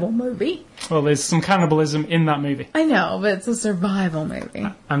cannibal movie. Well, there's some cannibalism in that movie. I know, but it's a survival movie.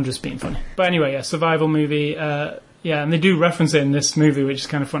 I'm just being funny. But anyway, yeah, survival movie. And they do reference it in this movie, which is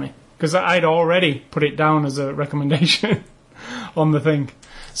kind of funny. Because I'd already put it down as a recommendation on the thing.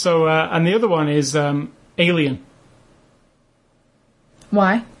 So, and the other one is Alien.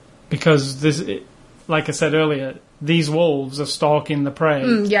 Why? Because, like I said earlier, these wolves are stalking the prey I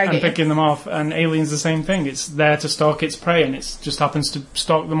and get you. picking them off. And Alien's the same thing. It's there to stalk its prey, and it just happens to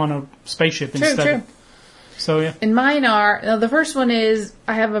stalk them on a spaceship instead. True. So, yeah. And mine are, the first one is,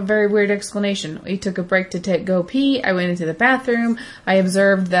 I have a very weird explanation. We took a break to go pee. I went into the bathroom. I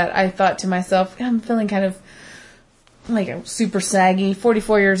observed that I thought to myself, I'm feeling kind of like a super saggy,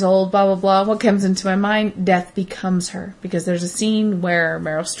 44 years old, blah, blah, blah. What comes into my mind? Death becomes her. Because there's a scene where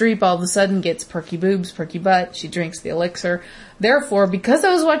Meryl Streep all of a sudden gets perky boobs, perky butt. She drinks the elixir. Therefore, because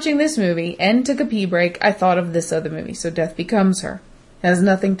I was watching this movie and took a pee break, I thought of this other movie. So Death Becomes Her. It has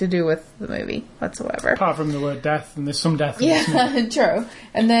nothing to do with the movie whatsoever. Apart from the word death, and there's some death in this movie. Yeah, true.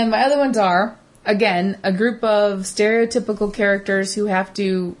 And then my other ones are, again, a group of stereotypical characters who have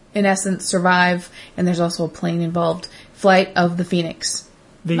to, in essence, survive. And there's also a plane involved. Flight of the Phoenix.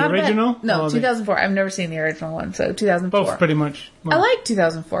 The original? No, 2004. I've never seen the original one, so 2004. Both pretty much. I liked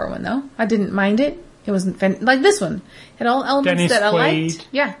 2004 one, though. I didn't mind it. It wasn't like this one. It had all elements Dennis that I Quaid. liked.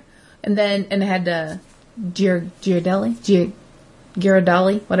 Yeah. And it had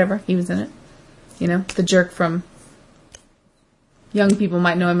Ghirardelli, whatever. He was in it. You know, the jerk from... Young people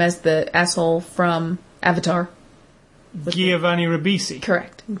might know him as the asshole from Avatar. Giovanni Ribisi.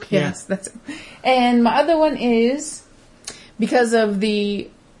 Correct. Yes, that's it. And my other one is... Because of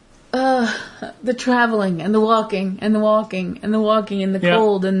the traveling and the walking and the walking and the walking and the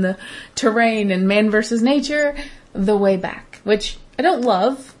cold and the terrain and man versus nature, The Way Back, which I don't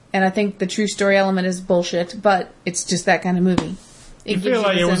love, and I think the true story element is bullshit, but it's just that kind of movie. You feel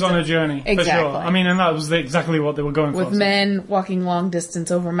like it was on a journey, exactly. For sure. I mean, and that was exactly what they were going for. With men walking long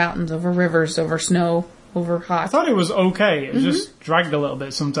distance over mountains, over rivers, over snow, over hot. I thought it was okay. It just dragged a little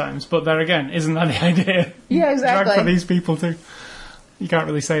bit sometimes. But there again, isn't that the idea? Yeah, exactly. Drag for these people too. You can't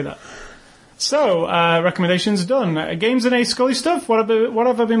really say that. So, recommendations done. Games and A Scully stuff. What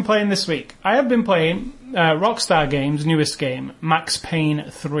have I been playing this week? I have been playing Rockstar Games' newest game, Max Payne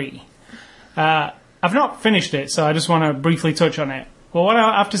 3. I've not finished it, so I just want to briefly touch on it. Well, what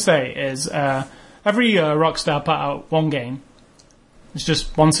I have to say is every year Rockstar put out one game. It's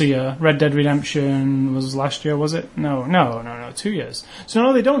just once a year. Red Dead Redemption was last year, was it? No, 2 years. So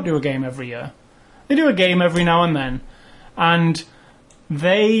no, they don't do a game every year. They do a game every now and then. And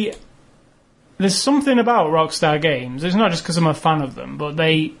there's something about Rockstar Games. It's not just because I'm a fan of them, but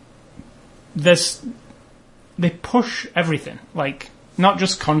they push everything. Like, not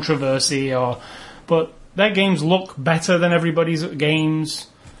just controversy but their games look better than everybody's games.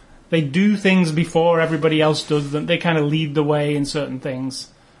 They do things before everybody else does them. They kind of lead the way in certain things.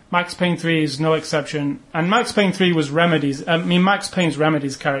 Max Payne 3 is no exception. And Max Payne 3 was Max Payne's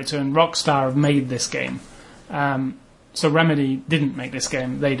Remedy's character, and Rockstar have made this game. So Remedy didn't make this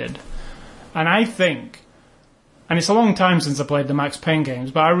game, they did. And I think, and it's a long time since I played the Max Payne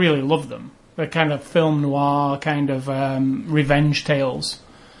games, but I really love them. They're kind of film noir, kind of revenge tales.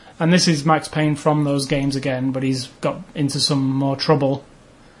 And this is Max Payne from those games again, but he's got into some more trouble.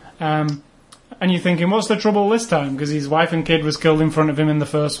 And you're thinking, what's the trouble this time? Because his wife and kid was killed in front of him in the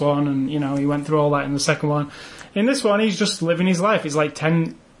first one, and, you know, he went through all that in the second one. In this one, he's just living his life. He's like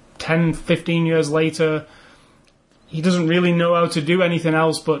 10, 15 years later. He doesn't really know how to do anything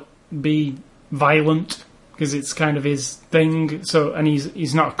else but be violent, because it's kind of his thing. So, and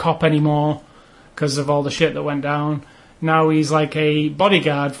he's not a cop anymore because of all the shit that went down. Now he's like a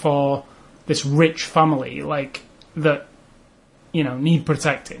bodyguard for this rich family, like, that, you know, need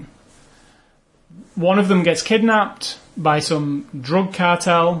protecting. One of them gets kidnapped by some drug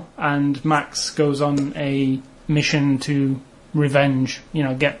cartel, and Max goes on a mission to revenge, you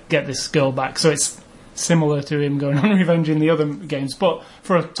know, get this girl back. So it's similar to him going on revenge in the other games, but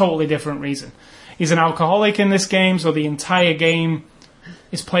for a totally different reason. He's an alcoholic in this game, so the entire game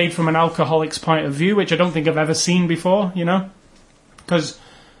is played from an alcoholic's point of view, which I don't think I've ever seen before, you know? Because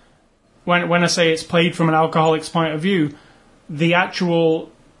when I say it's played from an alcoholic's point of view, the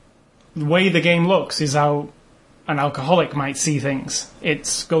actual way the game looks is how an alcoholic might see things.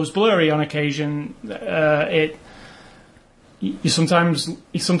 It goes blurry on occasion. He sometimes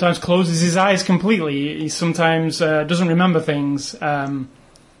closes his eyes completely. He sometimes doesn't remember things.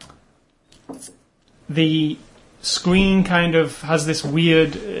 The screen kind of has this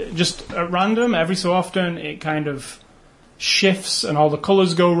weird, just at random, every so often, it kind of shifts and all the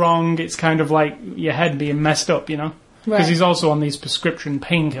colours go wrong. It's kind of like your head being messed up, you know? Because he's also on these prescription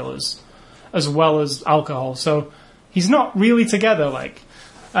painkillers as well as alcohol. So he's not really together, like.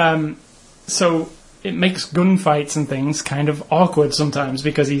 So it makes gunfights and things kind of awkward sometimes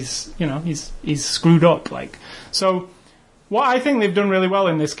because he's screwed up, like. So what I think they've done really well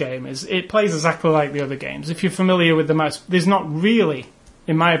in this game is it plays exactly like the other games. If you're familiar with the Max, there's not really,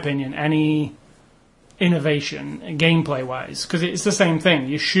 in my opinion, any innovation gameplay-wise, because it's the same thing.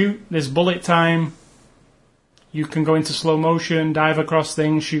 You shoot, there's bullet time, you can go into slow motion, dive across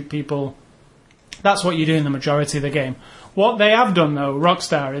things, shoot people. That's what you do in the majority of the game. What they have done, though,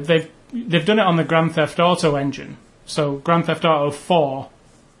 Rockstar, they've done it on the Grand Theft Auto engine. So Grand Theft Auto 4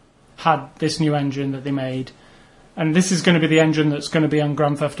 had this new engine that they made, and this is going to be the engine that's going to be on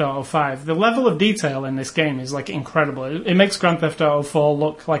Grand Theft Auto 5. The level of detail in this game is like incredible. It makes Grand Theft Auto 4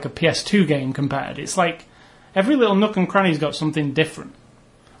 look like a PS2 game compared. It's like every little nook and cranny's got something different,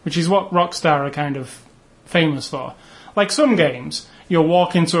 which is what Rockstar are kind of famous for. Like some games, you'll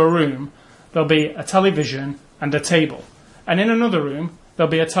walk into a room, there'll be a television and a table. And in another room,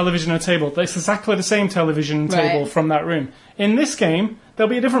 there'll be a television and a table. It's exactly the same television and table from that room. In this game, there'll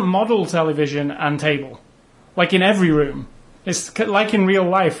be a different model television and table. Like in every room. It's like in real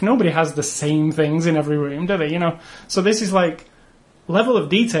life. Nobody has the same things in every room, do they? You know? So this is like, level of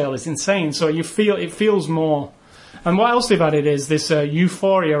detail is insane. So it feels more. And what else they've added is this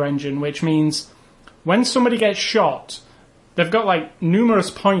Euphoria engine, which means when somebody gets shot, they've got like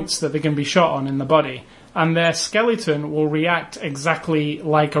numerous points that they can be shot on in the body, and their skeleton will react exactly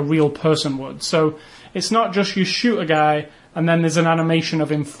like a real person would. So it's not just you shoot a guy and then there's an animation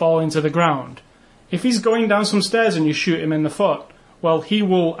of him falling to the ground. If he's going down some stairs and you shoot him in the foot, well, he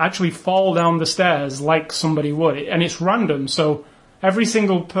will actually fall down the stairs like somebody would, and it's random. So every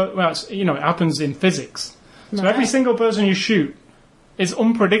single it happens in physics. So every single person you shoot, it's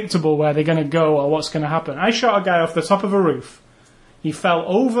unpredictable where they're going to go or what's going to happen. I shot a guy off the top of a roof. He fell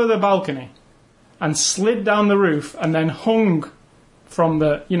over the balcony and slid down the roof and then hung from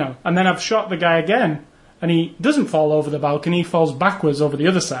the, and then I've shot the guy again and he doesn't fall over the balcony, he falls backwards over the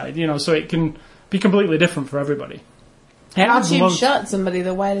other side, so it can be completely different for everybody. Once you've shot somebody,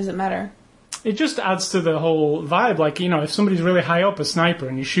 though, why does it matter? It just adds to the whole vibe. Like, if somebody's really high up, a sniper,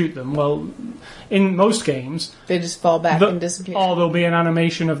 and you shoot them, well, in most games... They just fall back and disappear. Or there'll be an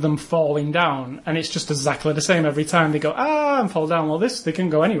animation of them falling down, and it's just exactly the same every time. They go, and fall down. Well, they can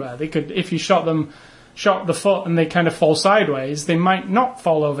go anywhere. They could, if you shot the foot and they kind of fall sideways, they might not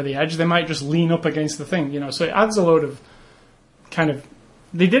fall over the edge. They might just lean up against the thing, So it adds a load of kind of...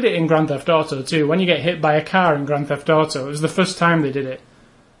 They did it in Grand Theft Auto, too. When you get hit by a car in Grand Theft Auto, it was the first time they did it.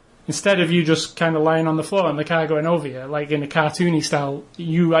 Instead of you just kind of lying on the floor and the car going over you, like in a cartoony style,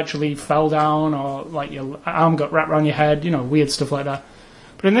 you actually fell down or like your arm got wrapped around your head, weird stuff like that.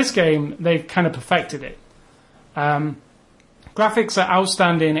 But in this game, they've kind of perfected it. Graphics are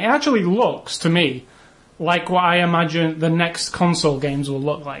outstanding. It actually looks, to me, like what I imagine the next console games will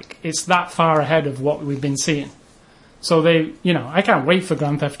look like. It's that far ahead of what we've been seeing. So I can't wait for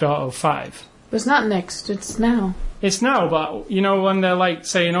Grand Theft Auto 5. But it's not next, it's now. It's now, but, when they're like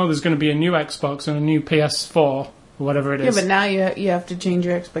saying, there's going to be a new Xbox and a new PS4, or whatever it is. Yeah, but now you have to change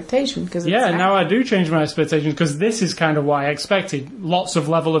your expectation, because it's now I do change my expectations, because this is kind of what I expected. Lots of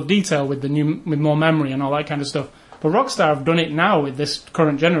level of detail with with more memory and all that kind of stuff. But Rockstar have done it now with this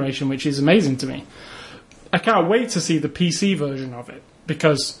current generation, which is amazing to me. I can't wait to see the PC version of it,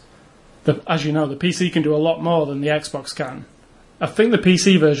 because, as you know, the PC can do a lot more than the Xbox can. I think the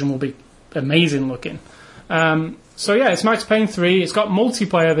PC version will be amazing looking. It's Max Payne 3. It's got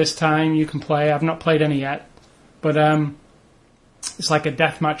multiplayer this time. You can play. I've not played any yet. But it's like a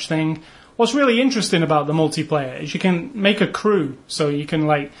deathmatch thing. What's really interesting about the multiplayer is you can make a crew. So you can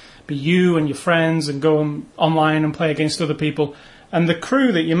be you and your friends and go online and play against other people. And the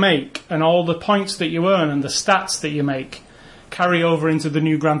crew that you make and all the points that you earn and the stats that you make carry over into the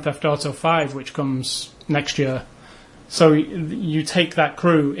new Grand Theft Auto 5, which comes next year. So you take that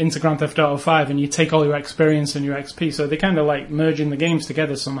crew into Grand Theft Auto 5 and you take all your experience and your XP. So they kind of merging the games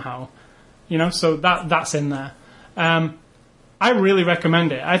together somehow. So that's in there. I really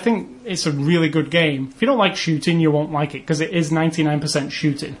recommend it. I think it's a really good game. If you don't like shooting, you won't like it, because it is 99%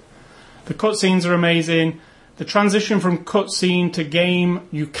 shooting. The cutscenes are amazing. The transition from cutscene to game,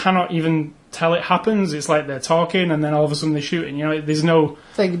 you cannot even tell it happens. It's like they're talking and then all of a sudden they're shooting. There's no...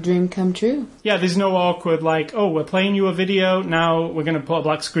 It's like a dream come true. Yeah, there's no awkward we're playing you a video, now we're going to put a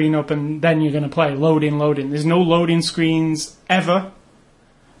black screen up and then you're going to play. Loading. There's no loading screens ever.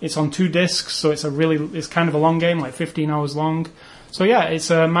 It's on 2 discs, so it's kind of a long game, 15 hours long. So yeah, it's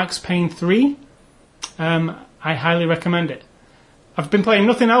Max Payne 3. I highly recommend it. I've been playing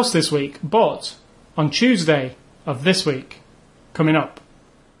nothing else this week, but on Tuesday of this week, coming up,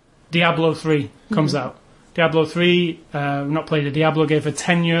 Diablo 3 comes out. Diablo 3, I've not played a Diablo game for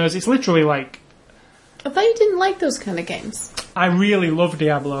 10 years. It's literally I thought you didn't like those kind of games. I really love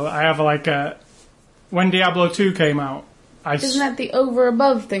Diablo. I have when Diablo 2 came out, Isn't that the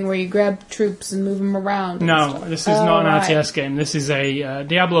over-above thing where you grab troops and move them around? No, this is not an RTS game. This is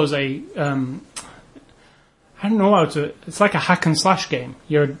Diablo's I don't know how to... It's like a hack and slash game.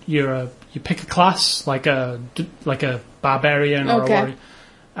 You pick a class, like a barbarian or a warrior.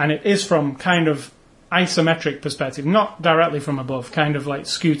 and it is from kind of isometric perspective, not directly from above, kind of like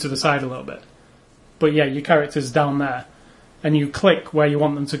skewed to the side a little bit. But yeah, your character's down there, and you click where you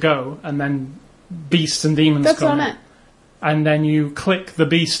want them to go, and then beasts and demons That's come what I in. meant. And then you click the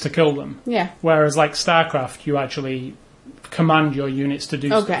beast to kill them. Yeah. Whereas like StarCraft, you actually command your units to do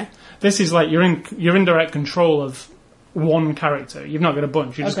stuff. Okay. This is like you're in direct control of one character. You've not got a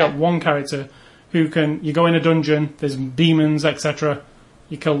bunch. You've just Okay. got one character who can. You go in a dungeon. There's demons, etc.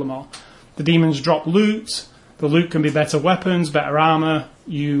 You kill them all. The demons drop loot. The loot can be better weapons, better armor.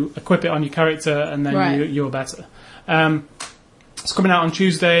 You equip it on your character, and then Right. you're better. It's coming out on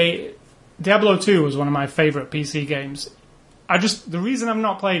Tuesday. Diablo 2 was one of my favourite PC games. The reason I've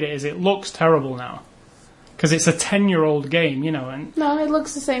not played it is it looks terrible now. Because it's a 10-year-old game, you know, and No, it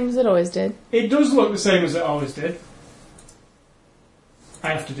looks the same as it always did. it does look the same as it always did. I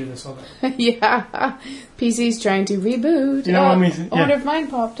have to do this all day. Yeah. PC's trying to reboot. You know what I mean? I wonder Yeah. if mine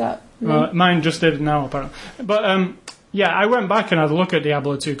popped up. Mine just did now, apparently. But, yeah, I went back and had a look at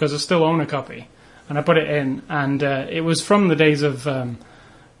Diablo 2 because I still own a copy. And I put it in, and it was from the days of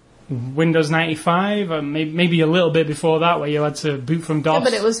Windows 95, maybe a little bit before that, where you had to boot from DOS. Yeah,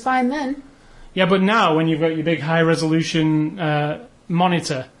 but it was fine then. Yeah, but now when you've got your big high-resolution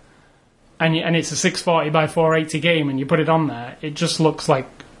monitor, and it's a 640 by 480 game, and you put it on there, it just looks like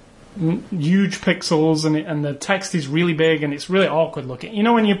huge pixels, and the text is really big, and it's really awkward looking. You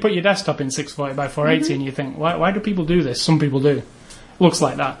know when you put your desktop in 640 by 480 and you think, why do people do this? Some people do. It looks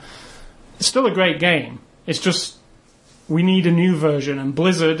like that. It's still a great game. It's just we need a new version, and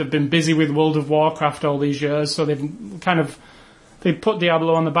Blizzard have been busy with World of Warcraft all these years, so they put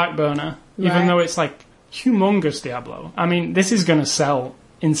Diablo on the back burner, even Right. though it's like humongous Diablo. I mean, this is going to sell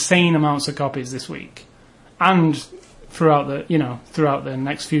insane amounts of copies this week, and throughout the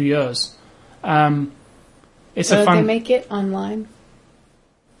next few years. It's So a fun. they make it online?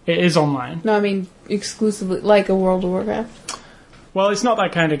 It is online. No, I mean exclusively like a World of Warcraft. Well, it's not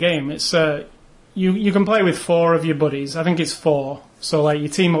that kind of game. It's you can play with 4 of your buddies. I think it's 4. So like you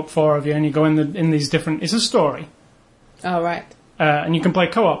team up 4 of you and you go in these different. It's a story, Oh, right. and you can play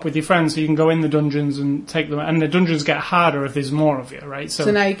co-op with your friends. So you can go in the dungeons and take them. And the dungeons get harder if there's more of you, right? So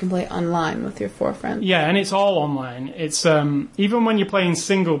now you can play online with your 4 friends. Yeah, and it's all online. It's even when you're playing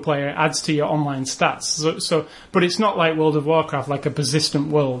single player, it adds to your online stats. But it's not like World of Warcraft, like a persistent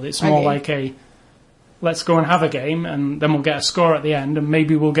world. It's more Okay. like a let's go and have a game, and then we'll get a score at the end, and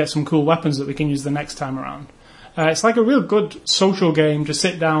maybe we'll get some cool weapons that we can use the next time around. It's like a real good social game. Just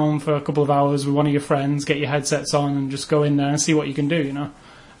sit down for a couple of hours with one of your friends, get your headsets on, and just go in there and see what you can do. You know,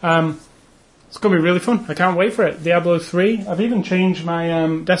 it's going to be really fun. I can't wait for it. Diablo 3. I've even changed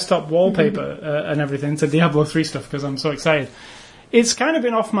my desktop wallpaper and everything to Diablo 3 stuff because I'm so excited. It's kind of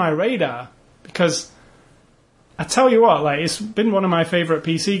been off my radar because I tell you what, like it's been one of my favourite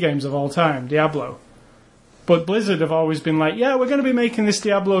PC games of all time, Diablo. But Blizzard have always been like, yeah, we're going to be making this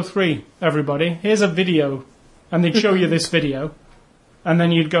Diablo 3, everybody. Here's a video. And they'd show you this video. And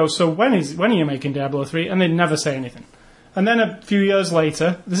then you'd go, so when are you making Diablo 3? And they'd never say anything. And then a few years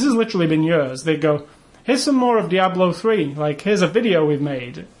later, this has literally been years, they'd go, here's some more of Diablo 3. Like, here's a video we've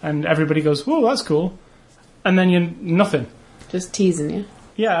made. And everybody goes, whoa, that's cool. And then nothing. Just teasing you.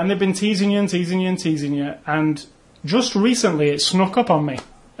 Yeah, and they've been teasing you and teasing you and teasing you. And just recently it snuck up on me.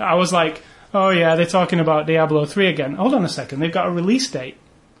 I was like, oh yeah, they're talking about Diablo 3 again. Hold on a second, they've got a release date.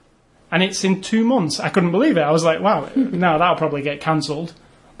 And it's in 2 months. I couldn't believe it. I was like, wow, no, that'll probably get cancelled.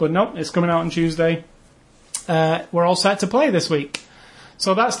 But no, it's coming out on Tuesday. We're all set to play this week.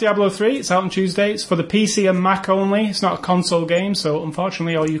 So that's Diablo 3. It's out on Tuesday. It's for the PC and Mac only. It's not a console game, so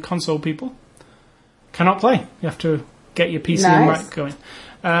unfortunately all you console people cannot play. You have to get your PC and Mac going.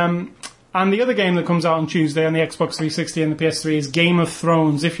 And the other game that comes out on Tuesday on the Xbox 360 and the PS3 is Game of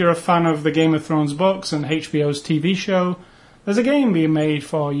Thrones. If you're a fan of the Game of Thrones books and HBO's TV show, there's a game being made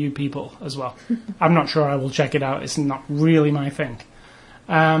for you people as well. I'm not sure I will check it out. It's not really my thing.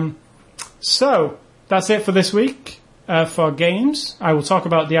 So, that's it for this week for games. I will talk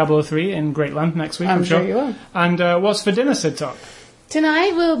about Diablo 3 in great length next week, I'm sure you will. And what's for dinner, Sid Talk?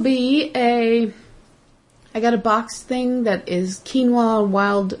 Tonight will be I got a box thing that is quinoa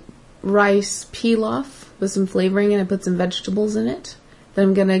wild rice pilaf with some flavoring, and I put some vegetables in it. Then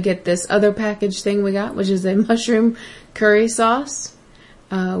I'm going to get this other package thing we got, which is a mushroom curry sauce.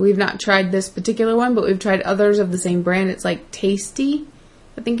 We've not tried this particular one, but we've tried others of the same brand. It's like Tasty,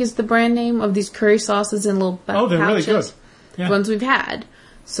 I think is the brand name of these curry sauces in little pouches. Oh, they're really good. Yeah. The ones we've had.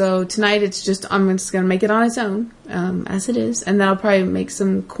 So tonight I'm just going to make it on its own, as it is. And then I'll probably make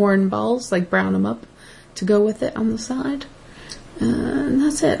some corn balls, like brown them up to go with it on the side. And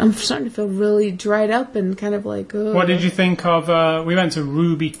that's it. I'm starting to feel really dried up and kind of like... What did you think of... we went to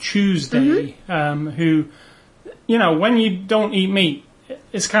Ruby Tuesday, who, you know, when you don't eat meat,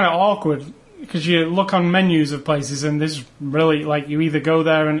 it's kind of awkward because you look on menus of places and there's really, like, you either go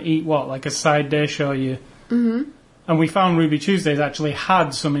there and eat what, like a side dish or you... Mm-hmm. And we found Ruby Tuesdays actually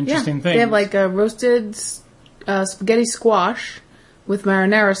had some interesting things. They have like a roasted spaghetti squash with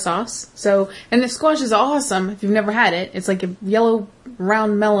marinara sauce. So, and the squash is awesome if you've never had it. It's like a yellow,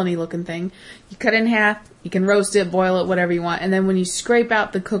 round, melony looking thing. You cut it in half, you can roast it, boil it, whatever you want. And then when you scrape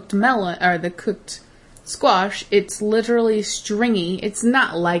out the cooked melon, or the cooked squash, it's literally stringy. It's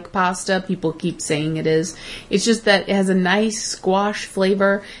not like pasta. People keep saying it is. It's just that it has a nice squash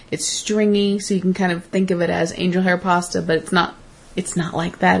flavor. It's stringy, so you can kind of think of it as angel hair pasta, but it's not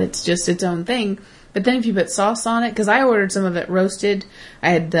like that. It's just its own thing. But then if you put sauce on it, because I ordered some of it roasted, I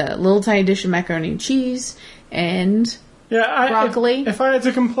had the little tiny dish of macaroni and cheese and broccoli. If I had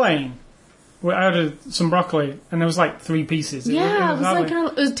to complain, I ordered some broccoli and there was like 3 pieces.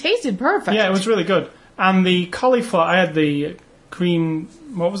 It tasted perfect. Yeah, it was really good. And the cauliflower, I had the cream,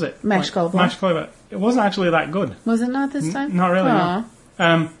 what was it? Mashed cauliflower. Mashed cauliflower. It wasn't actually that good. Was it not this time? Not really,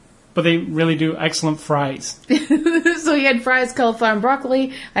 no. But they really do excellent fries. So you had fries, cauliflower, and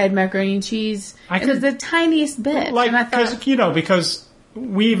broccoli. I had macaroni and cheese. It was the tiniest bit. Like, because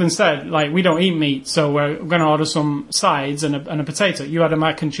we even said, like, we don't eat meat, so we're going to order some sides and a potato. You had a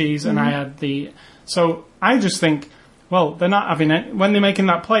mac and cheese, and I had the... So I just think... Well, they're not having it. When they're making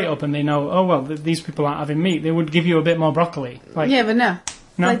that plate up and they know, oh, well, these people aren't having meat, they would give you a bit more broccoli. Like, yeah, but no.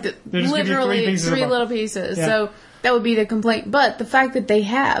 Like they just literally give you 3 little pieces. Yeah. So that would be the complaint. But the fact that they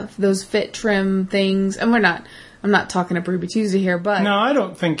have those fit trim things, and I'm not talking up Ruby Tuesday here, but... No, I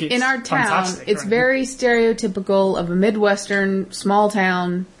don't think it's in our town, it's right? very stereotypical of a Midwestern, small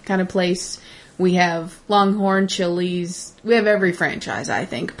town kind of place. We have Longhorn, Chili's. We have every franchise, I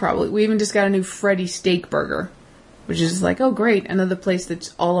think, probably. We even just got a new Freddy Steak Burger, which is like, oh great, another place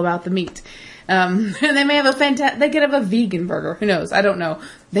that's all about the meat. And they may have they could have a vegan burger. Who knows? I don't know.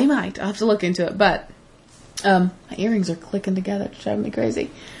 They might. I'll have to look into it. But my earrings are clicking together. It's driving me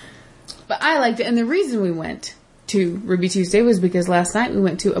crazy. But I liked it. And the reason we went to Ruby Tuesday was because last night we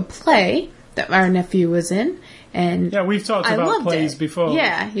went to a play that our nephew was in. And yeah, we've talked about plays before.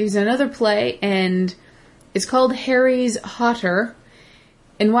 Yeah, he was in another play, and it's called Harry's Hotter.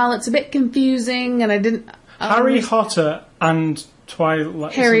 And while it's a bit confusing, and I didn't... Harry Potter and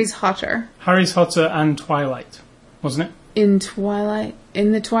Twilight. Harry's Hotter. Harry's Hotter and Twilight, wasn't it? In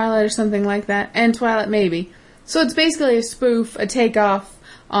the Twilight or something like that. And Twilight, maybe. So it's basically a spoof, a takeoff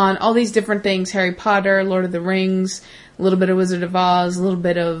on all these different things. Harry Potter, Lord of the Rings, a little bit of Wizard of Oz, a little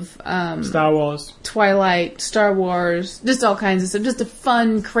bit of... Star Wars. Twilight, Star Wars, just all kinds of stuff. Just a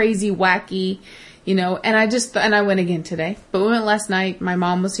fun, crazy, wacky... You know, and I went again today. But we went last night. My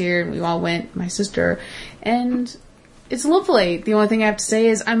mom was here, and we all went, my sister. And it's lovely. The only thing I have to say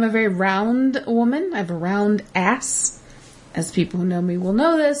is I'm a very round woman. I have a round ass. As people who know me will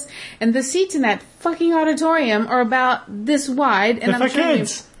know this. And the seats in that fucking auditorium are about this wide. And they're for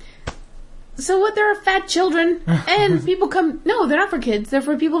kids. So what? There are fat children. And people come... No, they're not for kids. They're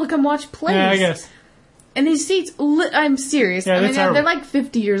for people to come watch plays. Yeah, I guess. And these seats, I'm serious. Yeah, they're like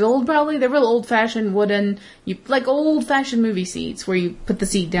 50 years old probably. They're real old-fashioned wooden, like old-fashioned movie seats where you put the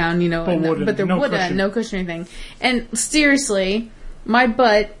seat down, you know, but they're wooden, cushion. No cushion or anything. And seriously, my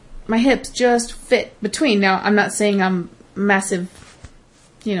hips just fit between. Now, I'm not saying I'm massive,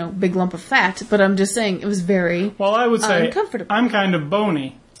 you know, big lump of fat, but I'm just saying it was very Well, I would say uncomfortable. I'm kind of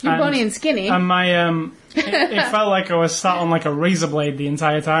bony. You're bony and skinny. And my, it felt like I was sat on like a razor blade the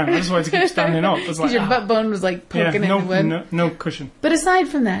entire time. I just wanted to keep standing up. It was like, your butt bone was like poking in the wood. No cushion. But aside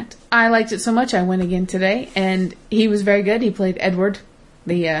from that, I liked it so much I went again today, and he was very good. He played Edward,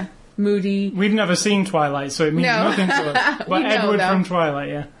 the moody... We've never seen Twilight, so it means nothing to us. But Edward from Twilight,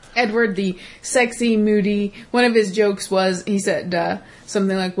 yeah. Edward, the sexy, moody, one of his jokes was, he said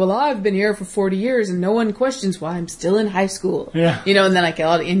something like, well, I've been here for 40 years and no one questions why I'm still in high school. Yeah. You know, and then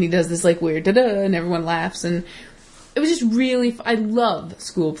and he does this like weird da-da, and everyone laughs, and it was just really, I love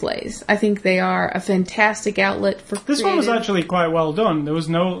school plays. I think they are a fantastic outlet for This one was actually quite well done. There was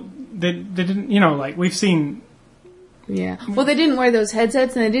they didn't, you know, like, we've seen... Yeah. Well, they didn't wear those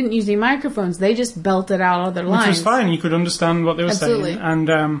headsets and they didn't use any microphones. They just belted out all their lines. Which was fine. You could understand what they were saying. And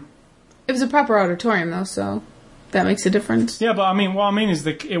it was a proper auditorium, though, so that makes a difference. Yeah, but I mean, what I mean is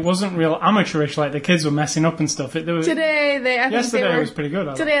it wasn't real amateurish, like the kids were messing up and stuff. Yesterday, it was pretty good.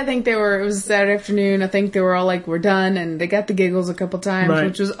 I think it was Saturday afternoon. I think they were all like, we're done, and they got the giggles a couple times,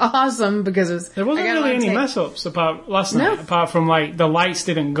 which was awesome because there wasn't really any mess ups last night, apart from like the lights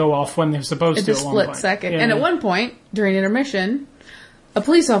didn't go off when they were supposed to. At a split second. And at one point during intermission, a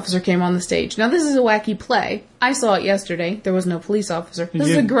police officer came on the stage. Now, this is a wacky play. I saw it yesterday. There was no police officer. This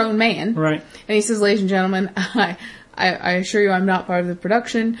is a grown man. Right. And he says, ladies and gentlemen, I assure you I'm not part of the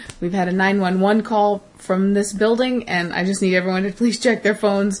production. We've had a 911 call from this building, and I just need everyone to please check their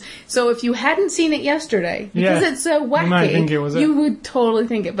phones. So if you hadn't seen it yesterday, because it's so wacky, you might think it was you would totally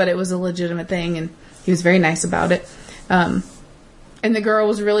think it, but it was a legitimate thing, and he was very nice about it. And the girl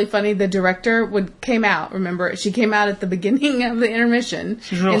was really funny. The director came out, remember? She came out at the beginning of the intermission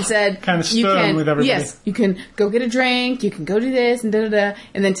and said, kind of stern with everybody. Yes, you can go get a drink, you can go do this, and da-da-da.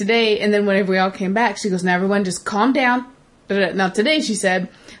 And then whenever we all came back, she goes, now everyone just calm down. Da-da-da. Now today, she said,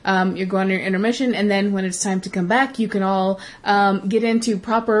 you're going on your intermission, and then when it's time to come back, you can all get into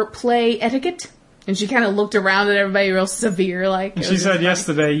proper play etiquette. And she kind of looked around at everybody real severe, like. And she said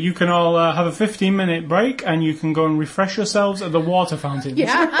yesterday, you can all have a 15-minute break, and you can go and refresh yourselves at the water fountains.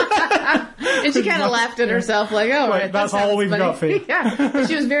 Yeah. And she kind of laughed at herself, like, oh, right, that's all we've got for you. Yeah. But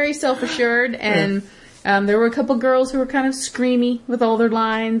she was very self-assured, and there were a couple girls who were kind of screamy with all their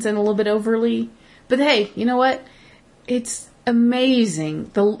lines and a little bit overly. But hey, you know what? It's amazing.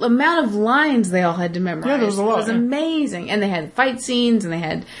 The amount of lines they all had to memorize. Yeah, there was a lot. It was amazing. And they had fight scenes, and they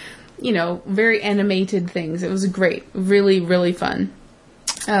had, very animated things. It was great. Really, really fun.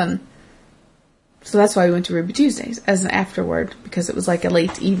 So that's why we went to Ruby Tuesdays as an afterward, because it was like a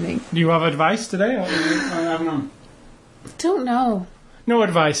late evening. Do you have advice today? I have none. Don't know. No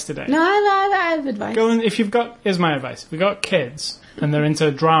advice today. No, I have advice. Here's my advice. If you've got kids and they're into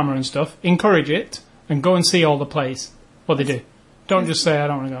drama and stuff, encourage it and go and see all the plays. What they do. Don't just say, I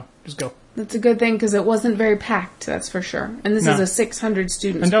don't want to go. Just go. That's a good thing, because it wasn't very packed, that's for sure. And this is a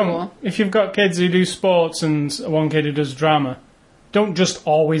 600-student school. If you've got kids who do sports and one kid who does drama, don't just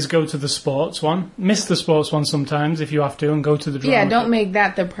always go to the sports one. Miss the sports one sometimes if you have to, and go to the drama. Yeah, don't make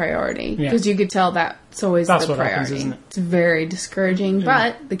that the priority, because you could tell that's always the priority. That's what happens, isn't it? It's very discouraging,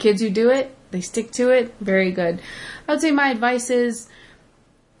 but the kids who do it, they stick to it. Very good. I would say my advice is,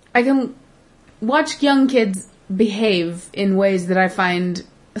 I can watch young kids behave in ways that I find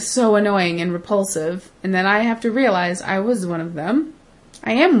so annoying and repulsive, and then I have to realize I was one of them.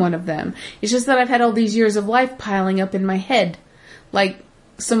 I am one of them. It's just that I've had all these years of life piling up in my head. Like,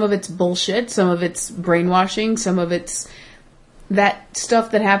 some of it's bullshit, some of it's brainwashing, some of it's that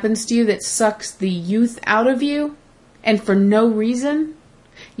stuff that happens to you that sucks the youth out of you, and for no reason.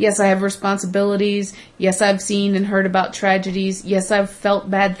 Yes, I have responsibilities. Yes, I've seen and heard about tragedies. Yes, I've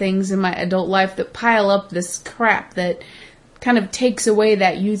felt bad things in my adult life that pile up this crap that kind of takes away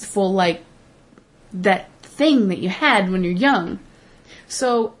that youthful, that thing that you had when you're young.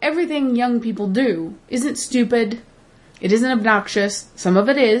 So everything young people do isn't stupid. It isn't obnoxious. Some of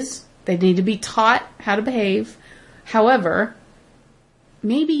it is. They need to be taught how to behave. However,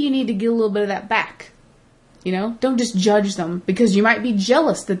 maybe you need to get a little bit of that back. Don't just judge them, because you might be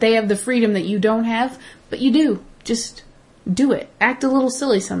jealous that they have the freedom that you don't have, but you do. Just do it. Act a little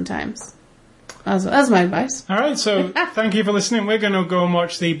silly sometimes. That's my advice. All right, so thank you for listening. We're going to go and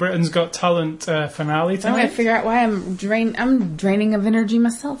watch the Britain's Got Talent finale tonight. I'm going to figure out why I'm draining of energy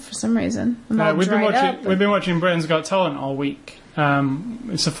myself for some reason. We've been watching Britain's Got Talent all week.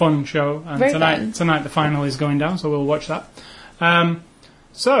 It's a fun show, and tonight the final is going down, so we'll watch that. And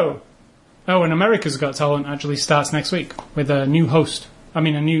America's Got Talent actually starts next week with a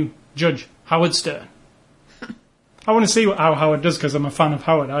new judge, Howard Stern. I want to see how Howard does, because I'm a fan of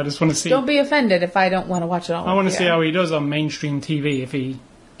Howard. I just want to see. Don't be offended if I don't want to watch it all. I want to see how he does on mainstream TV.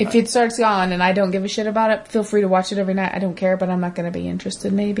 If it starts on and I don't give a shit about it, feel free to watch it every night. I don't care, but I'm not going to be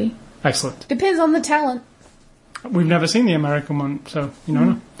interested, maybe. Excellent. Depends on the talent. We've never seen the American one, so you don't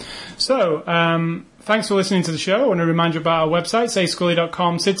know. So, thanks for listening to the show. I want to remind you about our website,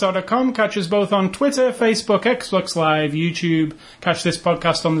 sayscully.com, sidtalk.com. Catch us both on Twitter, Facebook, Xbox Live, YouTube. Catch this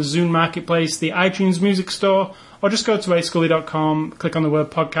podcast on the Zune Marketplace, the iTunes Music Store, or just go to ascully.com, click on the word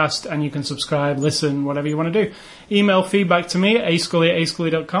podcast, and you can subscribe, listen, whatever you want to do. Email feedback to me at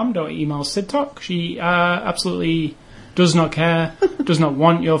ascully@ascully.com. Don't email Sid Talk. She absolutely does not care, does not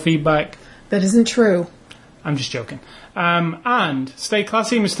want your feedback. That isn't true. I'm just joking. And stay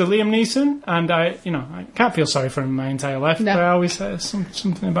classy, Mr. Liam Neeson. And I can't feel sorry for him my entire life. No. But I always say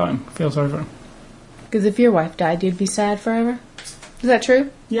something about him. I feel sorry for him. Because if your wife died, you'd be sad forever. Is that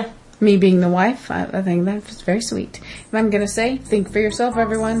true? Yeah. Me being the wife, I think that's very sweet. And I'm going to say, think for yourself,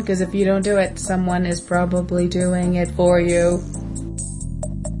 everyone, because if you don't do it, someone is probably doing it for you.